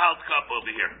we have the house cup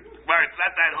over here. Well, it's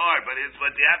not that hard, but you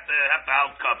have the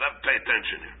house cup. You have to pay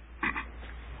attention here.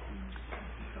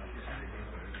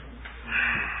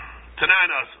 Tanan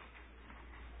also.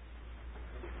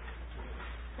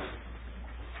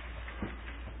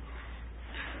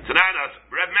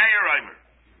 Meir Omer.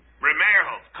 Reb Meir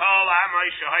holds, Kol Amai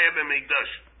Shehaya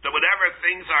b'Mikdash. That whatever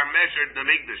things are measured in the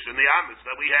Mikdash, in the Amos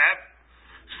that we have,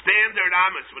 standard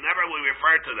Amos, whenever we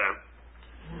refer to them,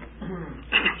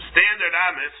 standard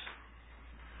Amos,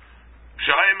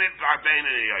 Shehaya Mitzvah Ben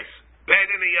in the Yais. Ben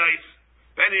in the Yais.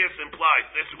 Benius implies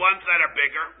there's ones that are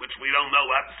bigger, which we don't know.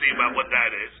 We'll have to see about what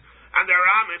that is. And there are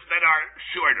Amos that are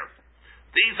shorter.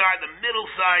 These are the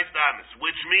middle-sized Amos,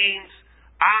 which means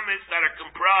Amos that are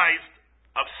comprised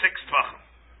of 6 tvachim.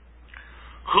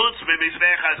 Chutz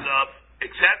b'mizbech hazav,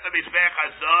 except the mizbech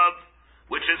hazav,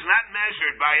 which is not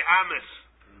measured by Amos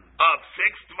of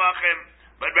 6 tvachim,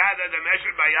 but rather they're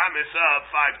measured by Amos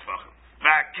of 5 tvachim.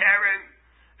 Karen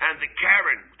and the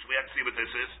Karen, which we have to see what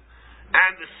this is,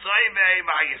 and the soivei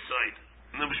b'hayisoid.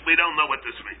 We don't know what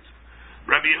this means.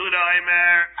 Rabbi Yehuda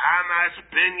Omer, Amas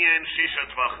binyan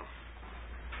shisha tvachim.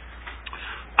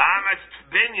 Amas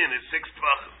binyan is 6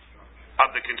 tvachim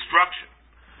of the construction.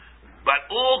 But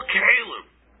all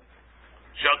kalim,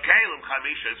 shel kalim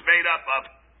chamisha, is made up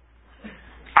of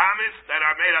amis that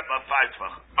are made up of 5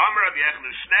 tvachim. Amar Rabbi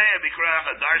Yechonu Shnei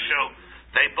Bikroach Adarsho,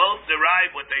 they both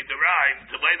derive what they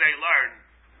derive the way they learn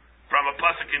from a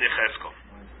pasuk in Yecheskel.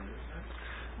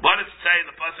 What does it say in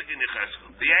the pasuk in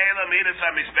Yecheskel? The Eila midas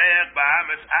hamizbeach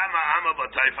ba'amis ama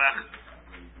b'tayfach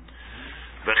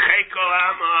v'cheiko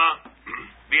ama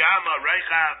v'ama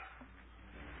reichav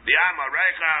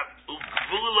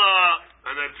u'gvula,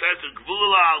 and it says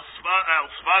u'gvula al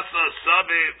svasa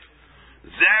sabiv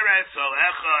zeres al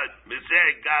echad mizeh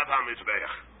gav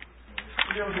hamizbeach.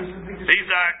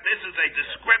 This is a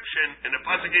description in the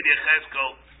pasuk in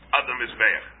Yecheskel of the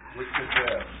mizbeach. Which is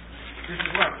this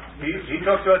is what? He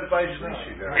talks about the Bayis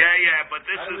Lishi. But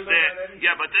this is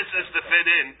the fit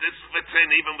in. This fits in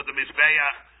even with the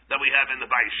Mizbeach that we have in the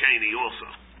Bayis Sheni also.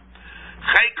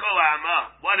 Chei Kol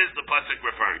Ama, what is the pasuk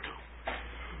referring to?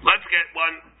 Let's get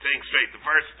one thing straight. The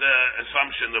first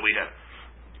assumption that we have,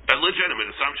 a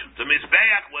legitimate assumption. The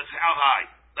Mizbeach was how high?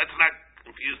 Let's not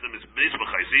confuse the Mizbeach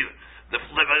either. The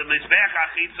Mizbeach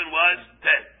Achitzin was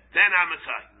 10 amas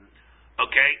high.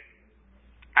 Okay?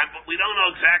 But we don't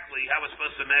know exactly how we're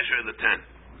supposed to measure the 10.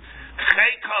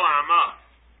 Chei Kol Ama.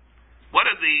 What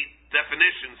are the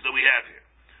definitions that we have here?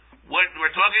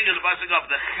 We're talking in the pasuk of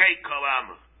the Chei Kol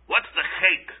Ama. What's the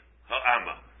Chei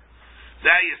Ha'ama?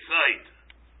 That Yisoid.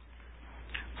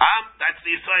 That's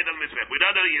the Yisoid of the Mizbeach. We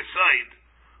don't know the Yisoid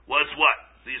was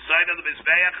what? The Yisoid of the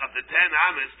Mizbeach of the 10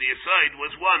 Amas, the Yisoid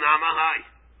was 1 Ama high.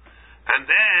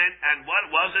 And what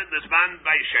was it? This man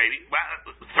by Shady,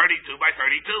 32 by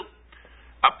 32.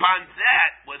 Upon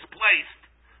that was placed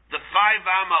the 5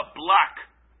 amma block,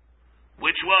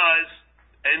 which was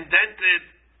indented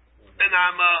an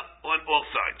amma on all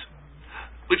sides.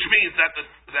 Which means that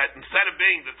instead of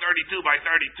being the 32 by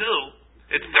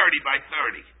 32, it's 30 by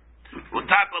 30. On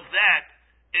top of that,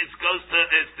 is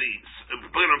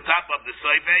put on top of the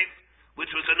soivev, which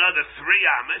was another 3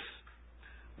 amas,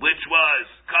 which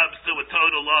comes to a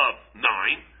total of 9.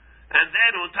 And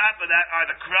then on top of that are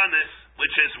the kronis,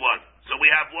 which is 1. So we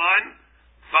have 1,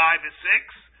 5 is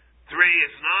 6, 3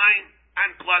 is 9,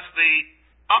 and plus the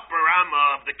upper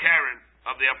amma of the Karen,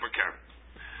 of the upper Karen.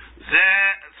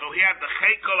 So we have the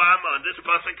Chei Kol Ama in this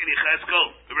pasuk in Yecheskel.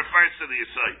 It refers to the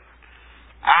Yisai.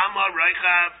 Amma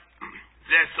Reichav,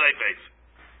 Zeh Soivev.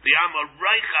 The Amma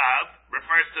Reichav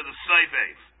refers to the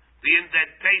Soivev, the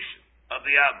indentation of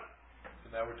the Amma. So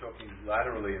now we're talking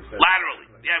laterally instead. Laterally,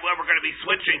 yeah. Well, we're going to be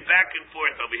switching back and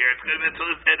forth over here.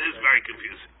 It is very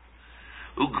confusing.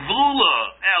 Ugvula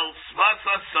el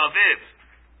svasa saviv.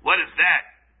 What is that?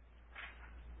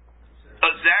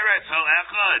 Zeres hal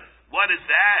echad. What is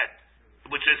that?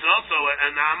 Which is also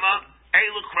an amma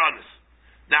elukronis.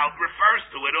 Now it refers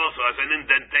to it also as an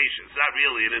indentation. It's not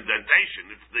really an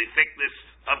indentation. It's the thickness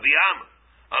of the amma,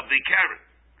 of the karen.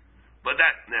 But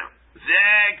that now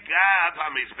zeg gav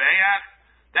hamizbeach.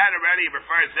 That already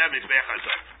refers to mizbeach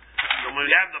hazav. So when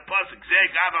we have the pasuk zeg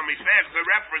gav hamizbeach, it's a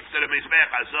reference to the mizbeach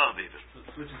hazav even.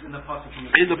 Which is in the pasuk.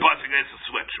 In the pasuk, it's a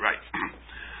switch, right?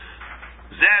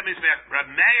 Zeh mizbeach.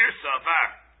 Rabbi Meir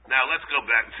Savar. Now let's go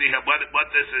back and see what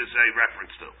this is a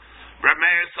reference to. Rabbi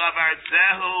Meir Savar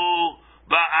Zehu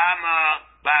ba'ama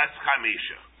bas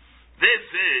chamisha. This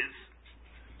is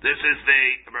the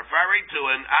referring to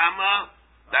an amma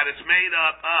that is made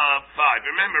up of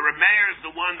 5. Remember, Rabbi Meir is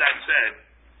the one that said.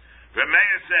 Rabbi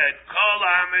Meir said, "Kol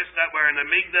amis that were in the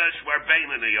Mikdash were bein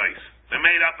in the yos. They're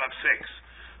made up of 6.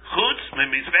 Chutz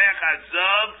mizbech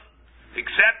hazav,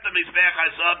 except the mizbech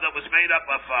hazav that was made up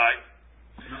of 5.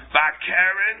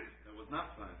 Karen. That was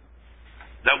not 5.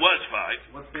 That was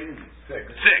 5. What's bein in it?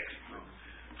 6.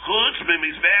 Chutz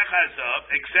mizbech hazav,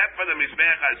 except for the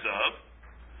mizbech hazav.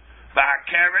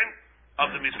 Ba'akeren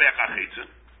of the Mizbech HaChitzon,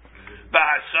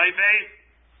 Ba'asayvev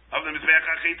of the Mizbech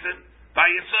HaChitzon,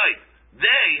 Ba'yesod.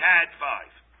 They had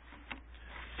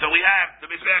 5. So we have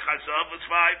the Mizbech HaZav was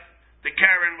 5, the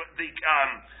Keren,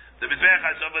 the Mizbech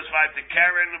HaZav was 5, the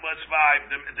Keren was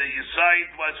 5, the Yesod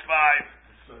was 5,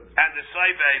 and the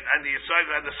Sayvev, and the Yesod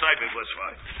and the Sayvev was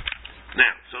 5.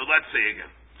 Now, so let's see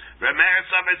again. Remer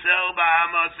Sabazel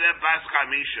Ba'amazeh Bas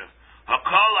Chamisha.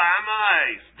 Hakol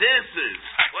Amais. This is,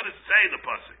 what does it say in the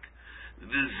pasuk?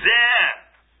 The Zeh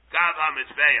Gav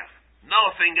HaMizbeach.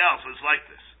 Nothing else is like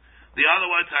this. The other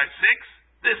ones are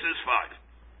 6. This is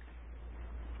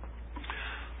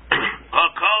 5.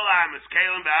 Hakol Amas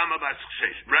Kalim Ba'ama Bas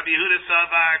Shesh. Rabbi Yehuda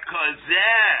Savar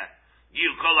Kozeh.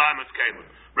 You Kol Amas Kalim.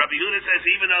 Rabbi Yehuda says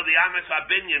even though the Amas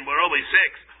Habinyan were always 6,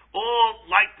 all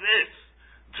like this,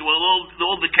 so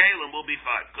all the Kalim will be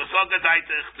 5. Because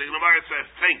the Gemara says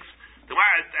thinks. The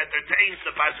Gemara entertains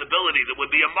the possibility there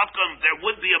would be a makom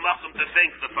to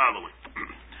think the following.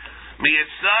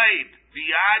 Miyasayid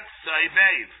v'yad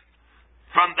sayvev,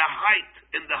 from the height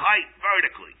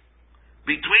vertically,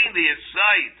 between the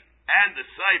Yesod and the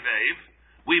Sayvev,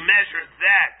 we measure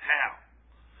that how?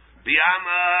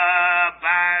 B'yama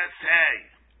bas hey,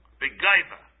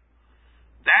 b'gaiva.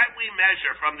 That we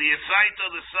measure from the Yesod to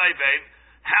the Sayvev.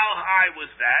 How high was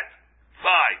that? 5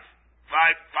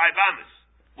 amas.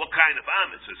 What kind of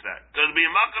amas is that? So to be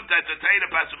a makom to entertain a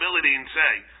possibility and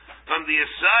say, from the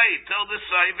Yesod till the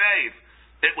Sayvev,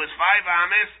 it was 5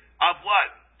 amas of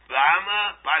what?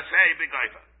 B'ama bas hey,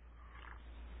 b'gaiva.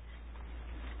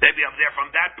 Maybe up there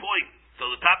from that point till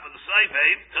the top of the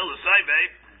Sayvev, till the Sayvev,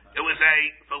 it was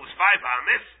 5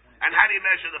 amas. And how do you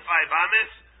measure the 5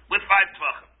 amas? With 5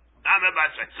 tvachim.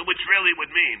 So which really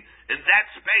would mean, in that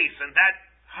space and that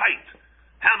height,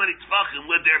 how many tvachim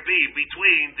would there be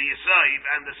between the Yesod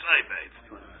and the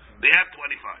Sayvev? They have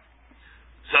 25.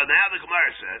 So now the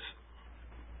Gemara says,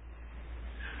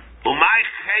 Umay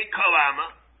chei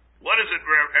kolama. What is it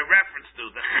a reference to?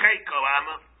 The chei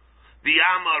kolama, the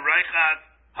ama reichav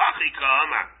hachi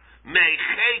kolama, mei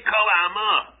chei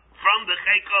kolama, from the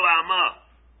chei kolama.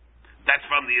 That's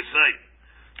from the Yesod.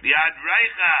 The ad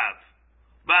reichav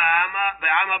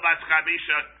ba'ama bas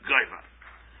chamisha goiva.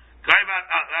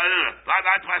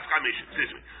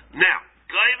 Excuse me. Now,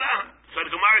 goiva. So the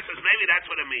Gemara says maybe that's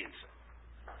what it means.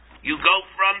 You go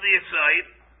from the Yesod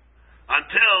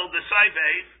until the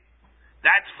Sayvev.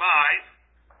 That's 5,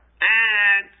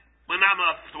 and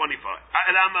Menama 25,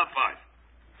 and Amma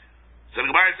 5. So the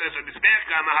Gemara says, it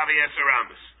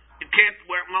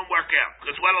won't work out,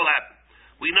 because what will happen?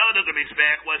 We know that the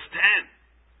Mizbech was 10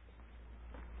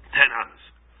 Ammas.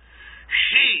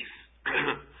 She's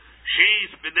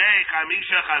b'nei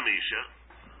chamisha,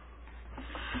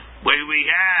 where we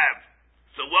have,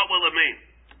 so what will it mean?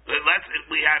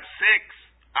 We have 6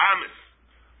 Ammas.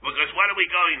 Because what are we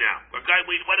going now? What did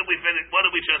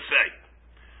we just say?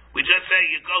 We just say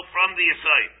you go from the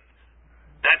Yesod.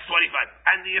 That's 25.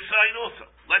 And the Yesod also.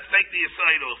 Let's take the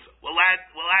Yesod also. We'll add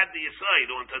the Yesod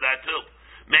onto that too.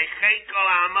 Mechei kol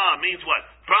ha'ama means what?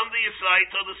 From the Yesod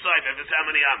to the Sayvev is how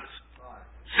many amas?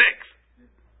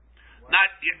 6. Not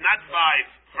 5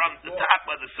 from the top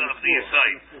of the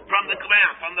Yesod. From the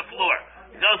ground, from the floor.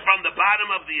 No, from the bottom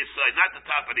of the Yesod, not the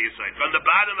top of the Yesod. From the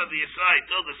bottom of the Yesod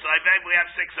till the Sayvev, we have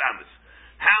 6 amas.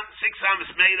 6 amas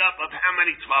made up of how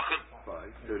many tvachim?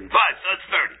 5, so it's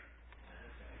 30.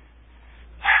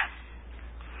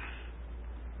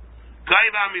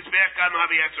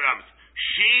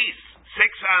 She's 6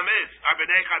 amas are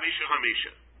b'nei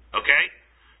chamisha. Okay?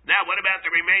 Now, what about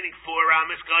the remaining 4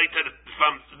 amas going to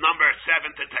from number 7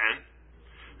 to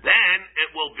 10? Then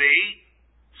it will be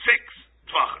 6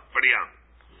 tvachim for the am.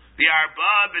 The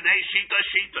arba b'nei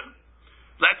shita.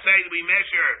 Let's say we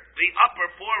measure the upper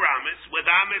 4 amas with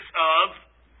amas of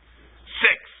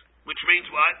 6, which means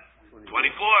what? 24.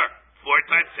 4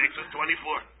 times 6 is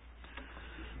 24.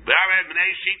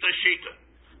 B'nei shita.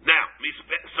 Now,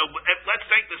 so let's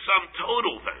take the sum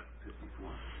total then.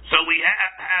 So we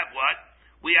have what?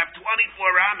 We have 24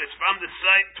 amas from the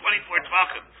 24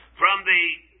 tvachim from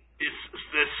the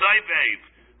Sayvev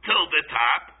till the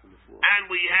top.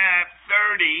 And we have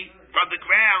 30 from the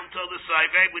ground till the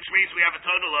Sayvev, which means we have a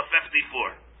total of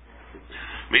 54.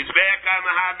 Mizbech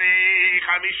Amahavi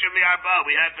Chamisha Mi'arba,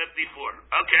 we have 54.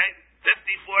 Okay,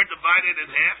 54 divided in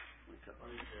half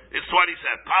is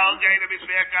 27. Palgay the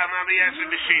Mizbech Amahavi Yesir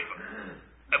Mishiva.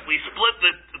 If we split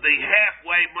the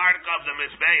halfway mark of the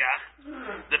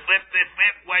Mizbeach, the fifth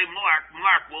way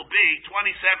mark will be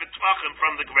 27 tvachim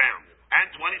from the ground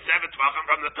and 27 tvachim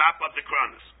from the top of the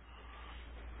kronos.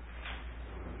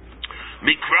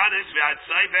 Mikronis v'ad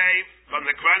Sayvev, from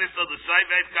the Kronis to the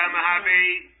Sayvev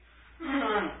Kamahavi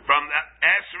from the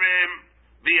Esrim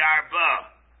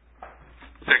v'arba.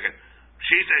 Second.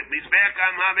 She said, Mizbeach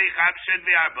Mahavi Chabshid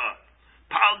v'arba.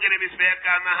 Palgid Mizbeach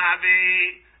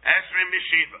Mahavi Esrim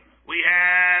v'shiva. We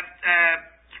have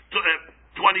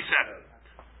 27.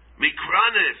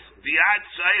 Mikranis v'ad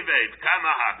Saivev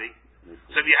Kamahavi.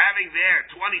 So if you're having there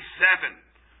 27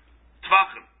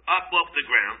 Tvachim up off the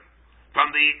ground, from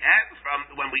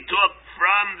when we took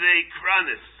from the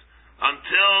Kranis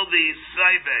until the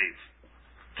Saivev,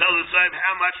 till the Saivev,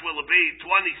 how much will it be?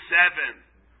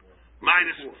 27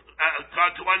 minus 27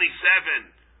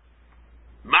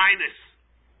 minus,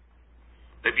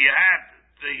 if you have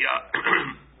the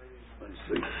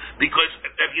because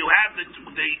if you have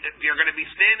if you're going to be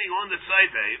standing on the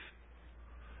Saivev,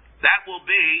 that will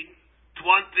be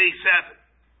 27.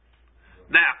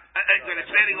 Now, if you're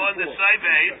standing on the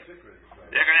Saivev,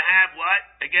 they're going to have what?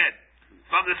 Again,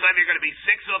 from the Saivev, you're going to be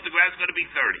 6 off the ground, it's going to be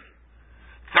 30.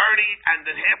 30, and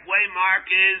the halfway mark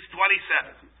is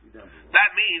 27.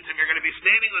 That means if you're going to be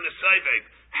standing on the Saivev,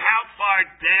 how far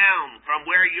down from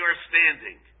where you're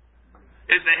standing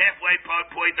is the halfway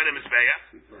point of the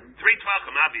Mizbeach? 3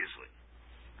 Tvachim, obviously.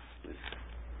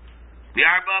 The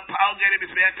Arba Palged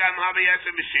Mizbeach Kamahavi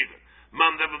Esrim Mishiva.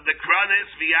 The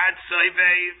Kranis Viad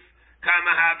Saivev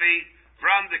Kamahavi,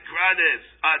 from the Kranis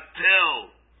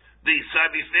until the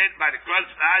Saivev, stand by the Kranis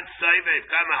Viad Saivev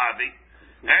Kamahavi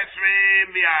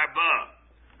Esrim Viarba.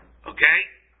 Okay?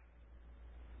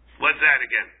 What's that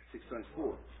again? 6 times 4.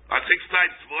 6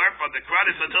 times 4 from the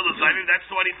Kranis until the Saivev,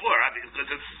 that's 24, because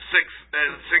it's 6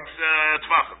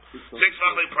 Tvachim. 6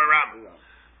 Tvachim per Rama.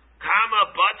 Kama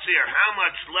Batzir, how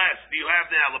much less do you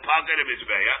have now? L'palged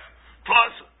Mizbeach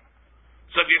plus.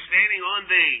 So if you're standing on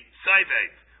the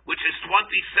Saivev, which is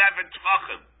 27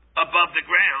 Tvachim above the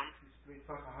ground,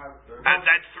 and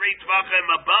that's 3 Tvachim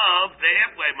above the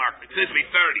halfway mark. Excuse me,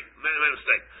 30. Made a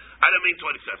mistake. I don't mean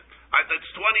 27. That's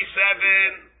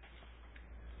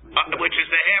 27, which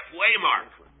is the halfway mark.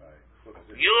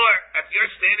 If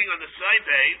you're standing on the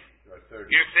Saivev,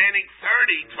 you're standing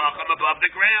 30 Tvachim above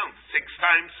the ground. 6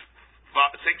 times,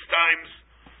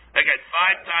 again,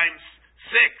 5 times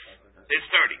 6 is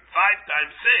 30. 5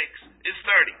 times 6 is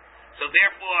 30. So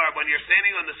therefore, when you're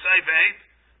standing on the Saivev,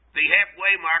 the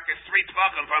halfway mark is 3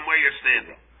 Tvachim from where you're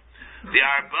standing. The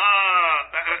Arba...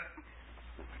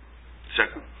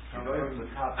 Second.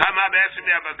 Kama Besim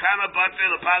Yabba, Kama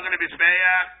Batzil, the Pagana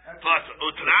Bisbeach, plus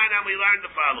Utnana, we learned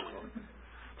the following.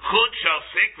 Chut Shal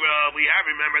Sikra, we have,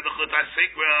 remember, the Chut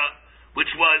HaSikra,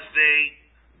 which was the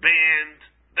band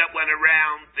that went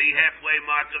around the halfway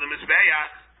mark of the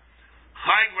Mizbeach.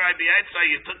 Chayg Rabbi Yitzhak,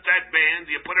 you took that band,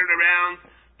 you put it around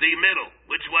the middle,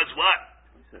 which was what?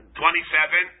 27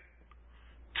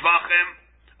 Tvachim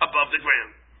above the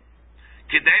ground.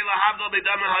 Kidei lahavdol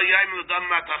b'dam ha'yayim v'dam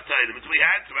ha'tachtayim. As we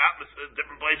had throughout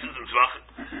different places in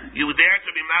Zvachim. You were there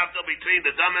to be mavdol between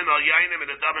the dam ha'yayim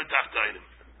and the dam ha'tachtayim.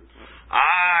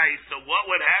 So what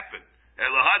would happen?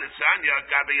 Elahad Sanya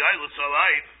Gabi Eilu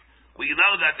Salayf. We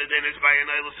know that the din is by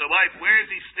an Eilu Salayf. Where is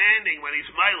he standing when he's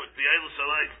mailik, the Eilu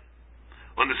Salayf?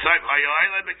 On the side,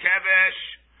 Hayayla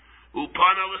Bekevesh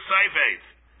Upana L'Saivev.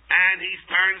 And he's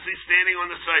standing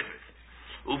on the Saivev.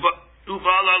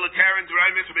 Uvala L'Karen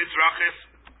Draimis Mizrachis.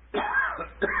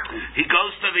 He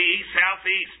goes to the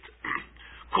southeast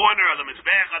corner of the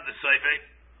Mizbech of the Saivev.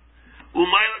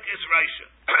 Umailik is Raisha.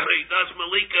 He does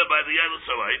Malika by the Eilu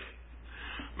Salayf.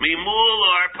 Mimul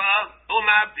Arpa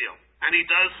Umabdil. And he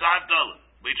does Savdallah.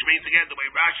 Which means, again, the way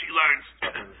Rashi learns,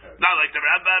 not like the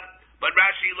Rambam, but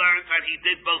Rashi learns that he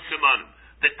did both Simonim,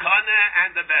 the Kana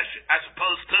and the Besh, as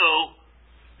opposed to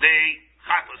the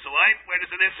Chakla Salayf, where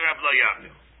there's an Isra of Lo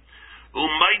Yamil.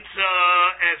 Umaitza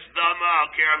es Dama al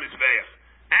Kera Mizbeach.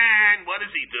 And what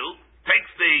does he do?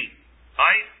 Takes the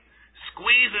ice,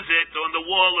 squeezes it on the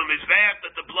wall of Mizbeach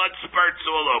that the blood spurts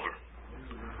all over.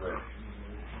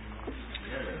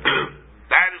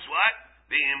 That is what?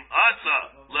 The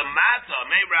Asa, Lamata,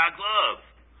 Meiraglav.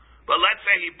 But let's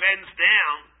say he bends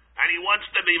down and he wants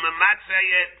to be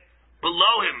Mamatzeh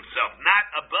below himself, not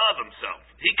above himself.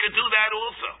 He could do that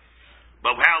also.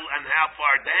 But how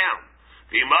far down?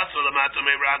 He could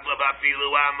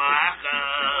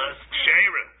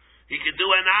do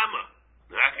an amma.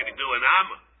 How can he do an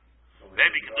amma?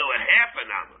 Maybe he could do a half an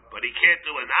amma, but he can't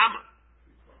do an amma.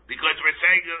 Because we're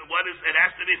saying it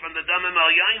has to be from the Damim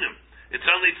al Yainim. It's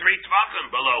only 3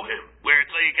 Tvachim below him, where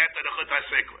until you get to the Chut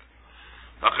HaSikra.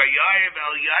 Hachayayev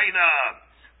al Yaina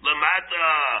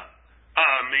Lamata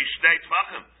Mishnei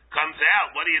Tvachim comes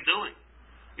out. What are you doing?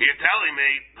 You're telling me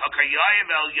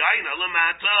Hakayayev el Yaina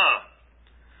Lamata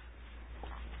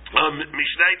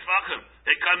Mishnei Tvachim.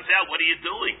 It comes out. What are you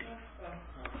doing?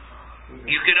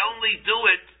 you could only do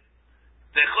it,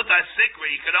 the Chut HaSikra,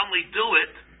 you could only do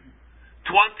it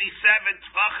 27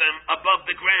 Tvachim above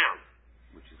the ground.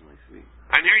 Which is only 3.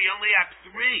 And here you only have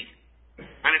 3.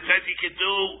 And it says you could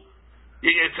do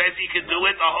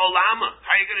it the whole Amma. How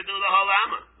are you going to do the whole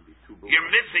Amma? You're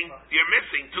missing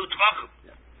 2 Tvachim.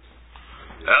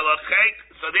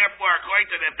 So therefore, according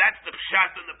to them, that's the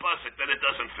pshat in the pasuk, that it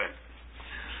doesn't fit.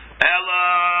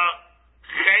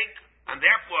 And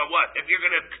therefore, what? If you're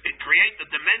going to create the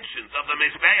dimensions of the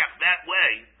Mizbeach that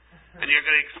way, and you're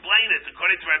going to explain it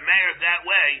according to Rabbi Meir that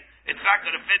way, it's not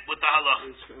going to fit with the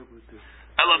halachas.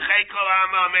 Elachei kol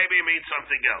ha'ama maybe it means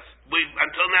something else.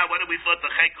 Until now, what did we thought the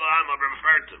chei kol ha'ama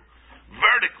referred to?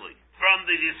 Vertically, from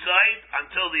the Yisayid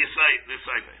until the Yisayid.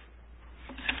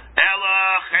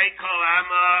 Elachei kol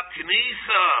ha'ama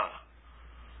knisa.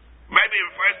 Maybe it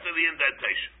refers to the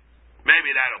indentation.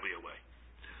 Maybe that'll be a way.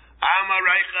 Ama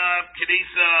Reichav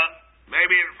Kedisa,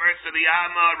 maybe it refers to the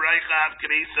Ama Reichav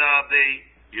Kedisa of the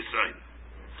Yisayid.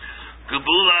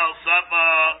 Gebula El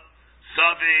Saba,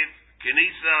 Saviv,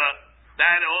 Kedisa,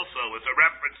 that also is a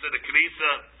reference to the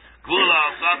Kedisa. Gebula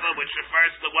El Saba, which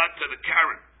refers to what? To the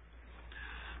current.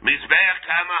 Mizbeach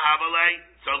Kama Habalei,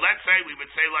 so let's say we would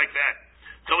say like that.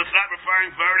 So it's not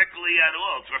referring vertically at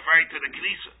all, it's referring to the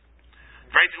Kedisa.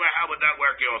 Referring to how would that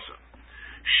work also?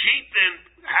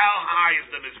 Sheetin, how high is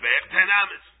the Mizbeach? 10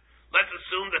 amas. Let's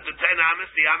assume that the 10 amas,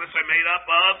 the amas are made up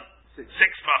of 6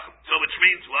 tvachim. So which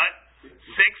means what?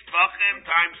 6 tvachim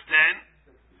times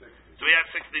 10. So we have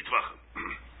 60 tvachim.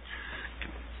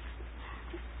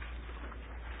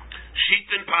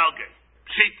 Sheetin palge.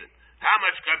 Sheetin. How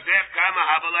much kabzech kama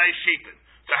habalai sheetin?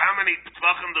 So how many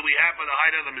tvachim do we have for the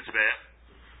height of the Mizbeach?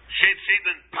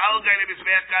 Sheetin palge the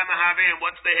Mizbeach kama have, and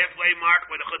what's the halfway mark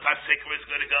where the Chut HaSikra is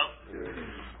going to go?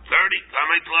 30.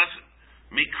 Kamei plus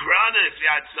Mikranis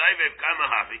Yad Saivev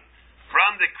Kamahavi.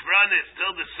 From the Kranis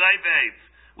till the Saivev,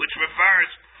 which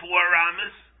refers 4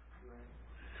 amas,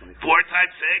 4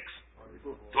 times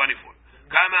 6, 24.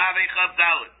 Kamahavi Chav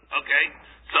Dalet. Okay,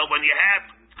 so when you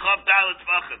have Chav Dalet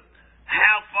Tvachim,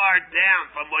 how far down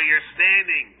from where you're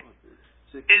standing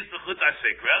is the Chut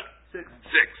HaSikra? 6.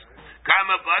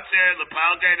 Kama Batzer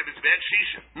Lepalgain of his bed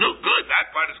Shisha. No, good.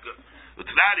 That part is good.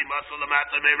 Something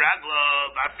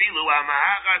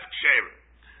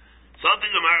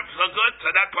so good, so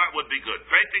that part would be good.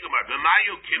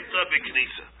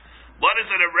 What is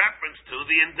it a reference to?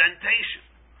 The indentation.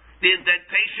 The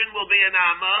indentation will be an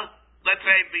amma, let's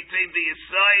say between the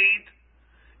Yisayid,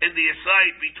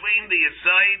 between the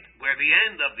Yisayid, where the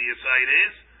end of the Yisayid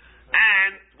is,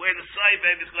 and where the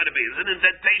Saivev is going to be. There's an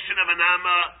indentation of an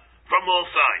amma from all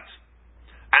sides.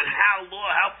 And how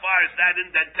far is that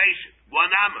indentation? 1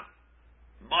 amma.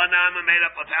 1 amma made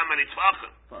up of how many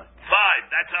tvachim? 5.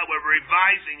 That's how we're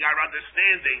revising our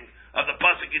understanding of the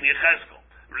pasuk in Yechezkel.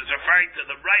 It's referring to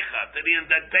the reicha, to the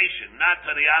indentation, not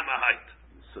to the amma height.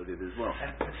 So did as well.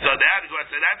 So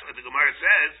that's what the Gemara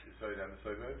says. So did as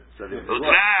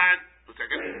well.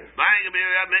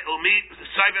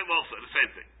 Saivet also, the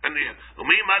same thing. And the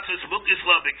Umi Matzah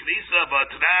Smukisla B'Knisa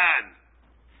B'Tran.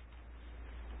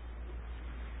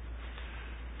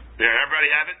 There, everybody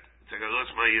have it? It's like I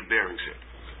lost my bearings here.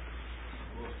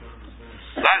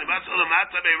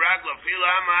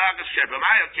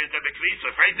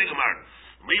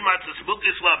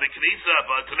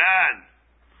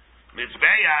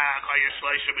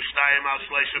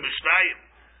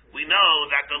 We know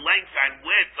that the length and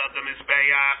width of the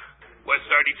Mizbeach was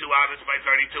 32 amas by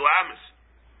 32 amas.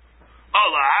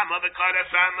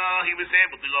 He was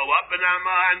able to go up an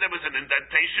amma, and there was an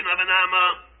indentation of an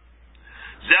amma.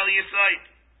 Zel Yisayid.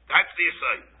 That's the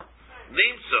Yisayid.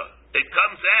 Nimsa. It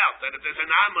comes out that if there's an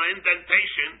amma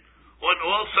indentation on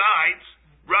all sides,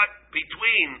 right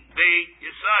between the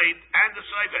Yisayid and the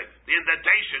Saivev. The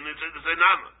indentation is an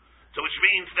amma. So which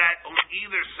means that on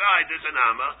either side there's an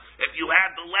amma. If you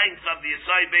have the length of the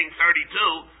Yisayid being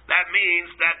 32, that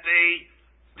means that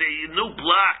the new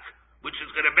block, which is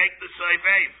going to make the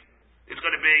Saivev, is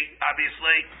going to be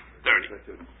obviously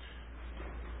 30.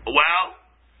 Well,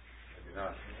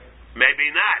 maybe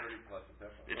not.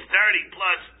 It's 30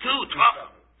 plus 2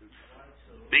 tvachim.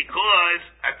 Because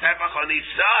a tefach on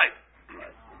each side.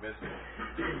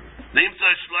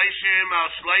 Nimtza shleishim al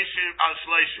shleishim al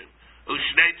shleishim.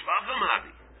 Ushnei tvachim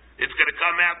habi. It's going to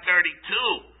come out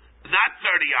 32. Not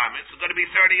 30 amas. It's going to be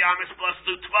 30 amas plus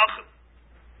 2 tvachim.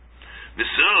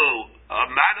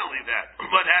 Not only that,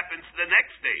 what happens to the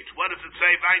next stage? What does it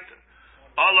say weiter?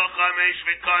 Allah chamesh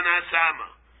v'kana sama.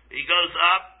 He goes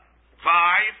up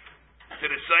 5 to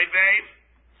the Saivev,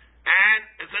 and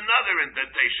it's another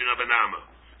indentation of an amma.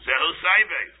 Zehu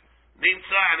Saivev.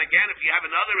 Nimtza, and again, if you have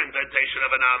another indentation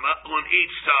of an amma on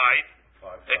each side,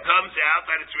 it comes out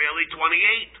that it's really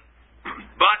 28.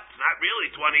 But it's not really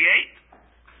 28.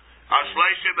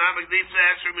 Ashleishim Amagditza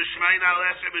Esher Mishmeina Al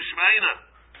Esher Mishmeina.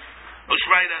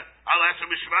 Ushmeina Al Esher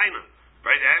Mishmeina.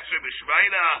 Right? Esher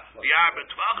Mishmeina V'Arba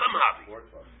Tvachim Havi.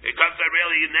 It comes out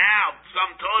really now,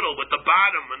 sum total, with the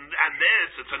bottom and this,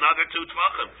 it's another 2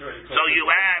 Tvachim. So you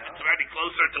have, it's already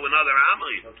closer to another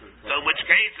Amli. So in which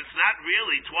case, it's not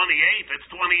really 28, it's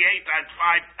 28 and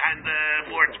 5 and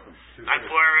 4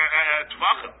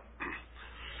 Tvachim.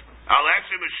 Al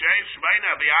Esher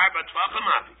Mishmeina V'Arba Tvachim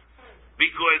Havi.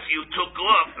 Because you took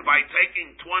off, by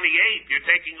taking 28, you're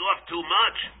taking off too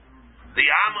much. The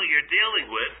Amli you're dealing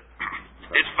with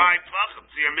is 5 Tvachim.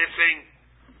 So you're missing,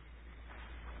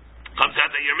 comes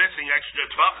out that you're missing extra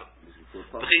Tvachim.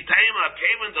 What are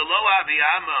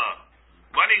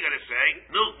you going to say?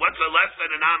 No, what's a less than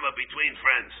an Amma between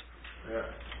friends?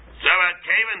 So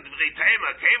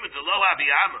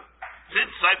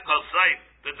since Saif Kol Saif,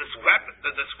 the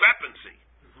discrepancy,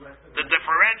 the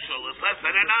differential is less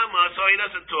than an amma, so he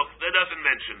doesn't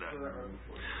mention that.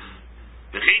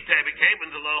 The chite became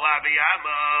into lo havi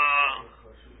amma,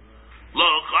 lo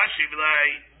chashiv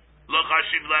lei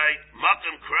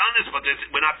makam kranis, but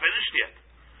we're not finished yet.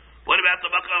 What about the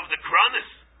makam of the kranis,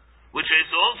 which is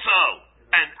also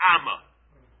an amma?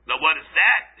 Now what is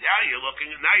that? Now you're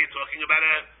talking about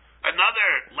another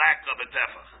lack of a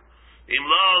tefach. Im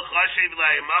lo chashiv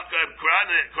lei makam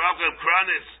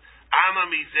kranis. Ama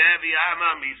mizeh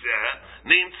v'ama mizeh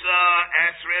nimtza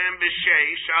esrim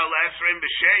b'sheish al esrim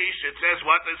b'sheish. It says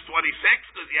what is 26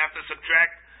 because you have to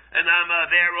subtract an ama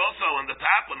there also on the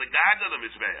top on the gag of the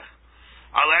mizbeach.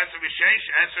 Al esrim b'sheish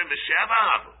esrim b'sheva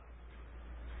havu.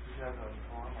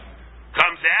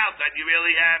 Comes out that you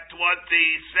really have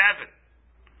 27.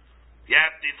 You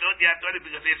have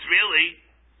 20 because it's really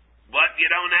what you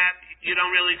don't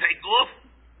really take off.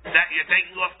 That you're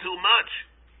taking off too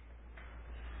much.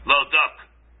 Lo duck.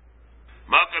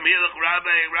 Makam hilach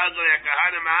rabbi ragli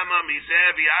akahanim ama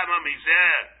mizeh v'ama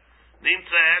mizeh.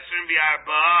 Nimtza esrim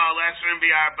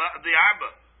v'arba the arba.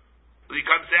 He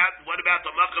comes out. What about the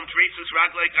makam trisus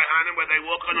ragli kahanim where they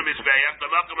walk on the mizbeach?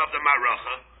 The makam of the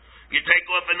maracha. You take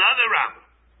off another rama.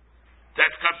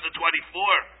 That comes to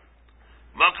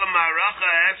 24. Makam maracha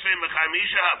esrim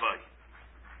v'chamisha havai.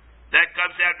 That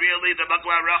comes out really. The makam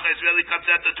maracha really comes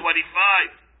out to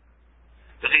 25.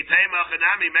 Maybe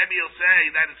you'll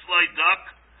say that it's loy duck.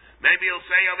 Maybe you'll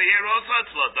say over here also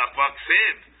it's loy duck.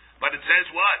 But it says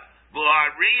what?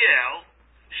 V'hariel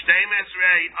shtei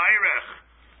mesrei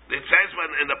eirech. It says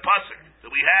when in the pasuk that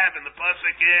we have in the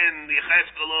pasuk in the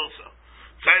Yechezkel also.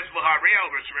 It says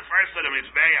v'hariel, which refers to the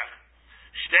mizbeach.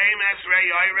 Shtei mesrei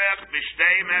eirech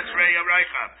v'shtei mesrei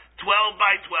areichav. 12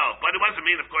 by 12. But it doesn't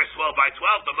mean, of course, 12 by 12.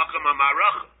 The makam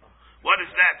ha'maracha. What is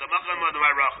that? The makam of the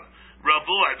maracha.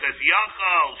 Rabua, it says,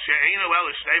 Yachal, She'ena, well,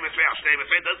 Shtei Mesrei,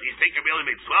 does he think it really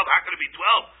means 12? How could it be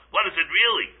 12? What is it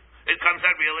really? It comes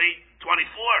out really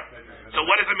 24. So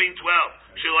what does it mean 12?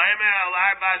 Shuleime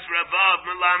al-arbas ravav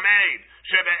melamed,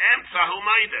 shebe'emtza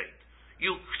humayde.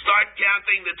 You start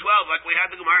counting the 12 like we had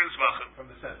the Gemara in Zvachim.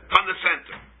 From the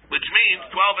center. Which means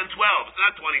 12 and 12. It's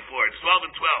not 24, it's 12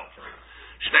 and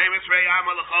 12. Shtei Mesrei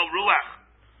ama l'chol ruach.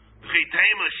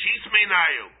 V'chitema shis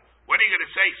meinayu. What are you going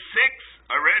to say? 6?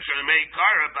 Originally, maybe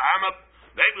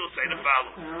we'll say the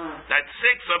following: that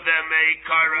 6 of them may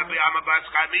kara b'ama bas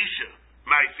chamisha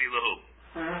ma'isi lahu.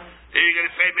 You're going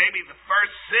to say maybe the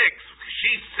first 6,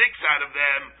 she's 6 out of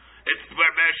them. It's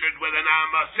measured with an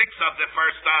amma. 6 of the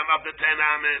first of the 10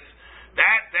 amas.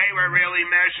 That they were really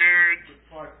measured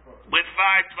with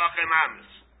 5 tvachim amas.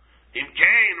 In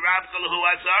Cain, Rabzalahu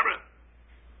Azara.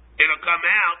 It'll come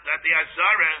out that the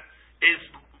Azara is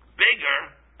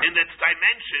bigger in its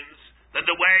dimensions than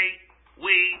the way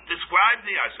we describe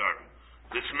the Azara.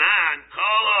 This man,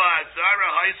 Kolo Azara,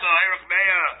 Haisa, Hirach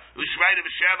Meya, Ushmaida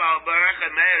B'Sheva, Al-Barecha,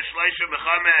 Meya, Shleisha,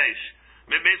 Mechamesh,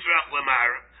 Mimizrach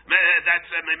Lamar. That's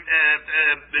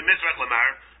Mimizrach Lamar.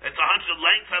 It's the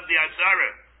length of the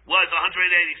Azara was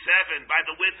 187 by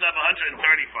the width of 135.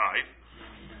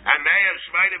 And Meya,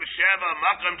 Shmaida B'Sheva,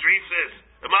 Makam Drisis,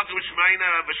 Makam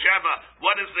Shmaida B'Sheva.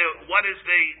 What is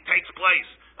the takes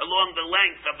place along the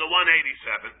length of the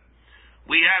 187?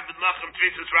 We have the Makam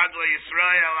Drisis Ragla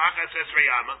Yisrael Achas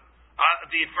Esrayama.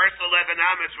 The first 11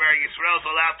 amas where Yisrael is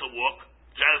allowed to walk.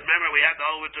 Just remember, we had the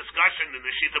whole discussion in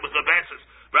the Shita with the Betzes.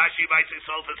 Rashi Vaisi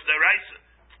Solfus Deraisa.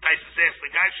 Taisus asked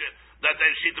the Kasha that the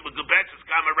Shita with the Betzes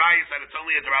Kamarayas that it's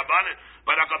only a Drabanan.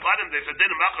 But Akapanim, there's a din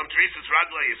of Makam Drisis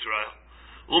Ragla Yisrael.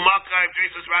 Umakay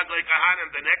Drisis Ragla Kahanim.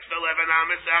 The next 11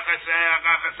 amas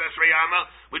Achas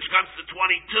Esrayama, which comes to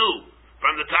 22.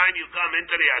 from the time you come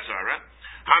into the Azara,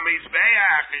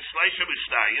 HaMizbeach is Shleisha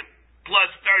B'Shtayim,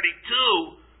 plus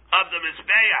 32 of the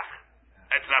Mizbeach.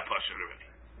 That's not Pasha already.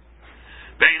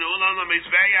 Bein Ulam and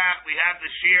Mizbeach, we have the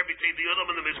shear between the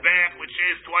Ulam and the Mizbeach, which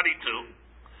is 22.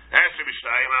 Asher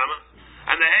B'Shtayim Amma.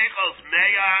 And the Heichel is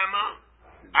Meya Amma.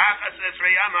 Achas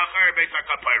Esrei Amma Achar Beis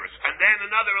HaKapiris. And then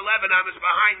another 11 Ammas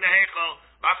behind the Heichel,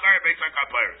 Achar Beis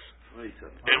HaKapiris.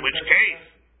 In which case,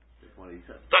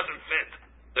 doesn't fit.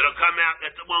 It'll come out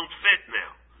that it won't fit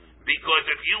now. Because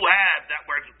if you have that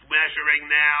we're measuring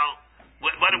now,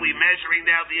 what are we measuring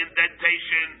now? The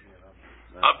indentation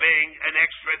of being an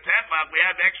extra tefach. We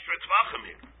have extra tvachim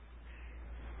here.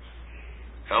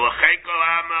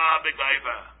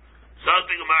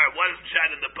 Something about what is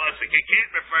said in the pasuk. It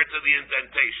can't refer to the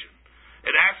indentation.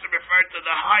 It has to refer to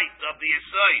the height of the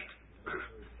aside.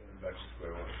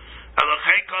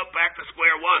 Back to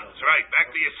square one. That's right.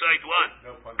 Back to your side one.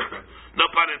 No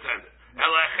pun intended.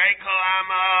 Elacheiko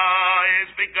Amma is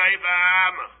Begaiva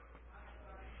Amma.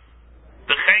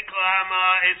 The Cheiko Amma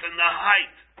is in the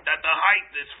height. That the height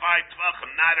is 5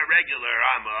 tvachim, not a regular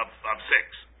Amma of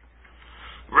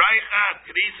 6. Reichad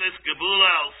Krisis Gebula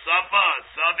El Safa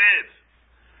Savid.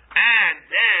 And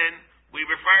then we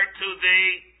refer to the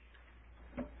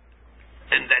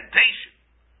indentation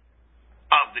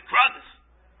of the kronos.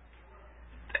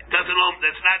 There's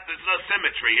no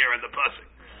symmetry here in the pasuk.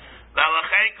 That's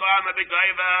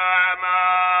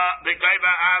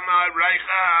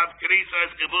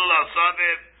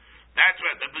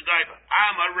right, the begaiva.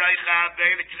 Ama reicha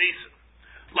bein krisa.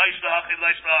 Leish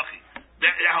lahachi.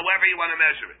 However you want to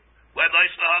measure it. Whether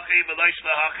leish lahachi, v'leish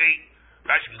lahachi.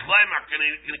 Rashi Kleimer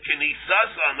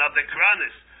kinisasa of the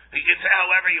kronos. You can say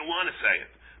however you want to say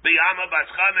it. B'yama bas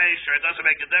chamesh, or it doesn't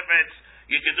make a difference.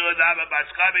 You can do an Amma Bas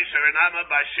Chavish or an Amma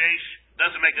Bas Sheish.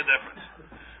 Doesn't make a difference.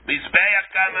 Mizbeach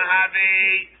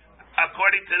Kamahavi,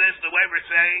 according to this, the way we're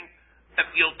saying, if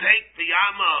you'll take the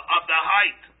Amma of the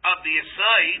height of the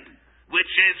aside, which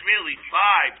is really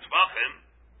 5 tvachim,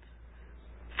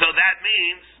 so that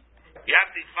means you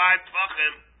have the 5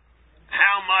 tvachim,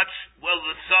 how much will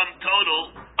the sum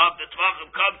total of the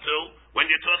tvachim come to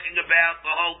when you're talking about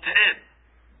the whole 10?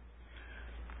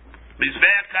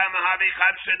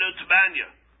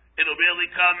 It'll really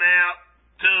come out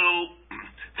to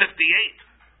 58.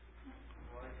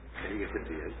 It's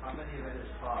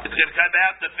going to come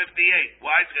out to 58.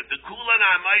 Why? The Kulan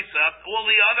Amaisaf, all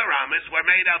the other Amas were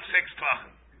made of 6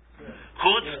 tvachim.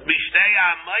 Chutz Mishtei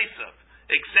Amaisaf,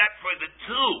 except for the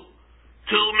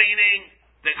 2 meaning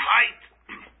the height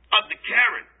of the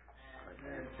Karen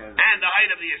and the height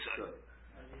of the Yisod.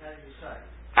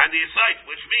 And the aside,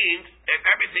 which means if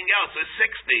everything else is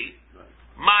 60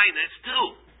 minus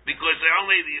 2, because they're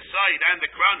only the aside and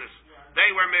the kronos,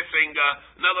 they were missing.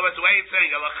 In other words, the way it's saying,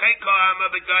 on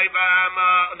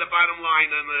the bottom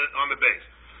line on the base,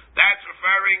 that's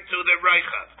referring to the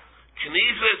reichav.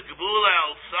 Knisas gvula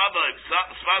el sabah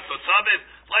svaso sabah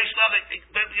leish.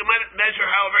 You might measure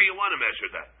however you want to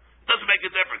measure that. It doesn't make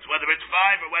a difference whether it's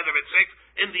 5 or whether it's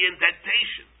 6 in the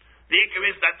indentation. The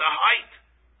ikar is that the height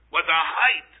was a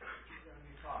height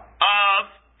of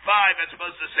 5 as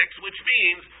opposed to 6, which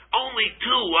means only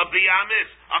 2 of the amis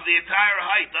of the entire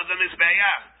height of the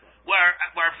mizbeach were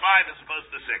 5 as opposed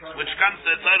to 6, which comes to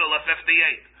a total of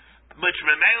 58. Which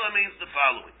memela means the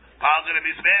following: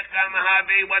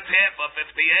 what's half of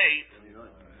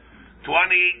 58? 29.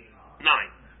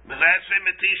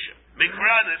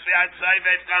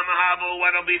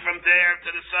 What'll be from there to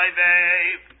the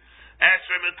Saivev?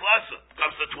 Esrim and Plasa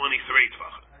comes to 23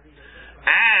 tvachim.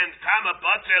 And Kama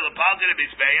Batzer Lepalgid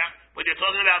Mizbeach, when you're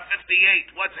talking about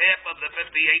 58, what's half of the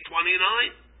 58?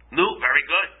 29? No, very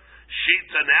good.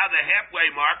 So now the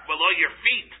halfway mark below your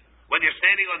feet, when you're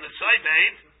standing on the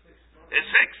Saivev, is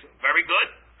 6. Very good.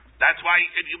 That's why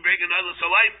you bring another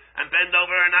salif and bend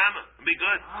over an amma and be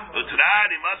good.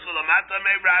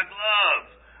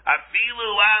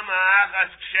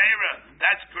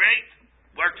 That's great.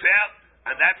 Works out.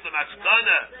 And that's the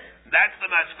maskana. That's the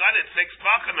maskana. It's 6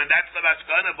 tvachim, and that's the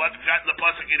maskana. What's got in the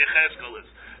pasuk in Yechezkel is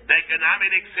they can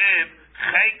ksiv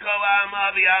cheiko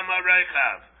amma v'amma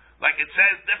reichav, like it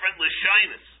says different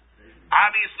lashonis.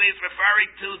 Obviously, it's referring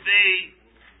to the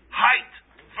height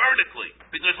vertically,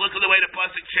 because look at the way the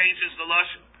pasuk changes the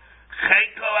lashon.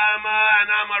 Cheiko amma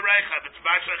and amma reichav. It's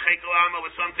basha cheiko amma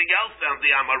with something else down the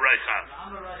amma reichav.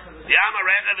 The amma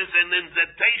reichav is an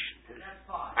indentation,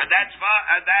 and that's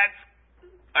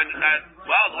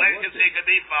well, the way you can see it could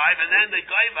be 5, and then the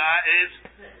gaiva is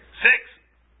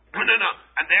 6. No.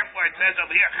 And therefore it says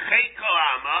over here, Cheiko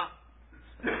Amma,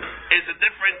 is a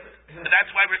different.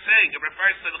 That's why we're saying it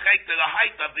refers to the chayk to the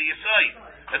height of the yisoid.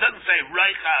 It doesn't say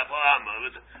reicha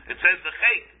v'ama. It says the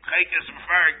chayk. Chayk is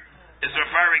referring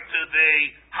to the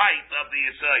height of the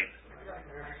yisoid.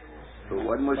 But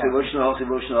why didn't we say Rosh Hashanah?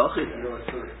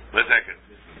 One second.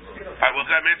 All right, we'll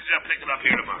pick it up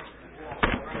here tomorrow.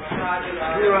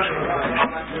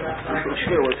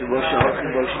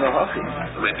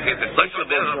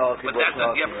 But that's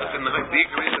in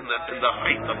the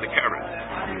height of the carrot.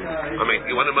 I mean,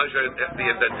 you want to measure the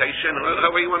indentation,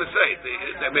 however you want to say it.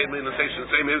 That made the indentation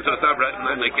the same, so it's not right, and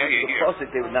then they get you here.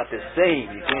 They were not the same.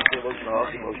 You can't say Rosh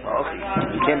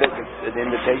Hashanah. You can't make the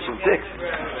indentation fixed.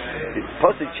 The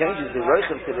pasuk changes the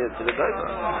reichel to the gaiva.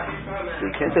 So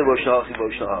you can't say Rosh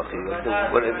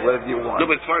Hashanah. Whatever you want.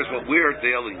 No, but as far as what we're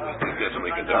dealing with, it doesn't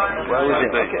make a difference.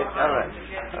 Okay, all right.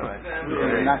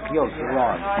 You're not close, you're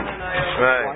wrong. Right.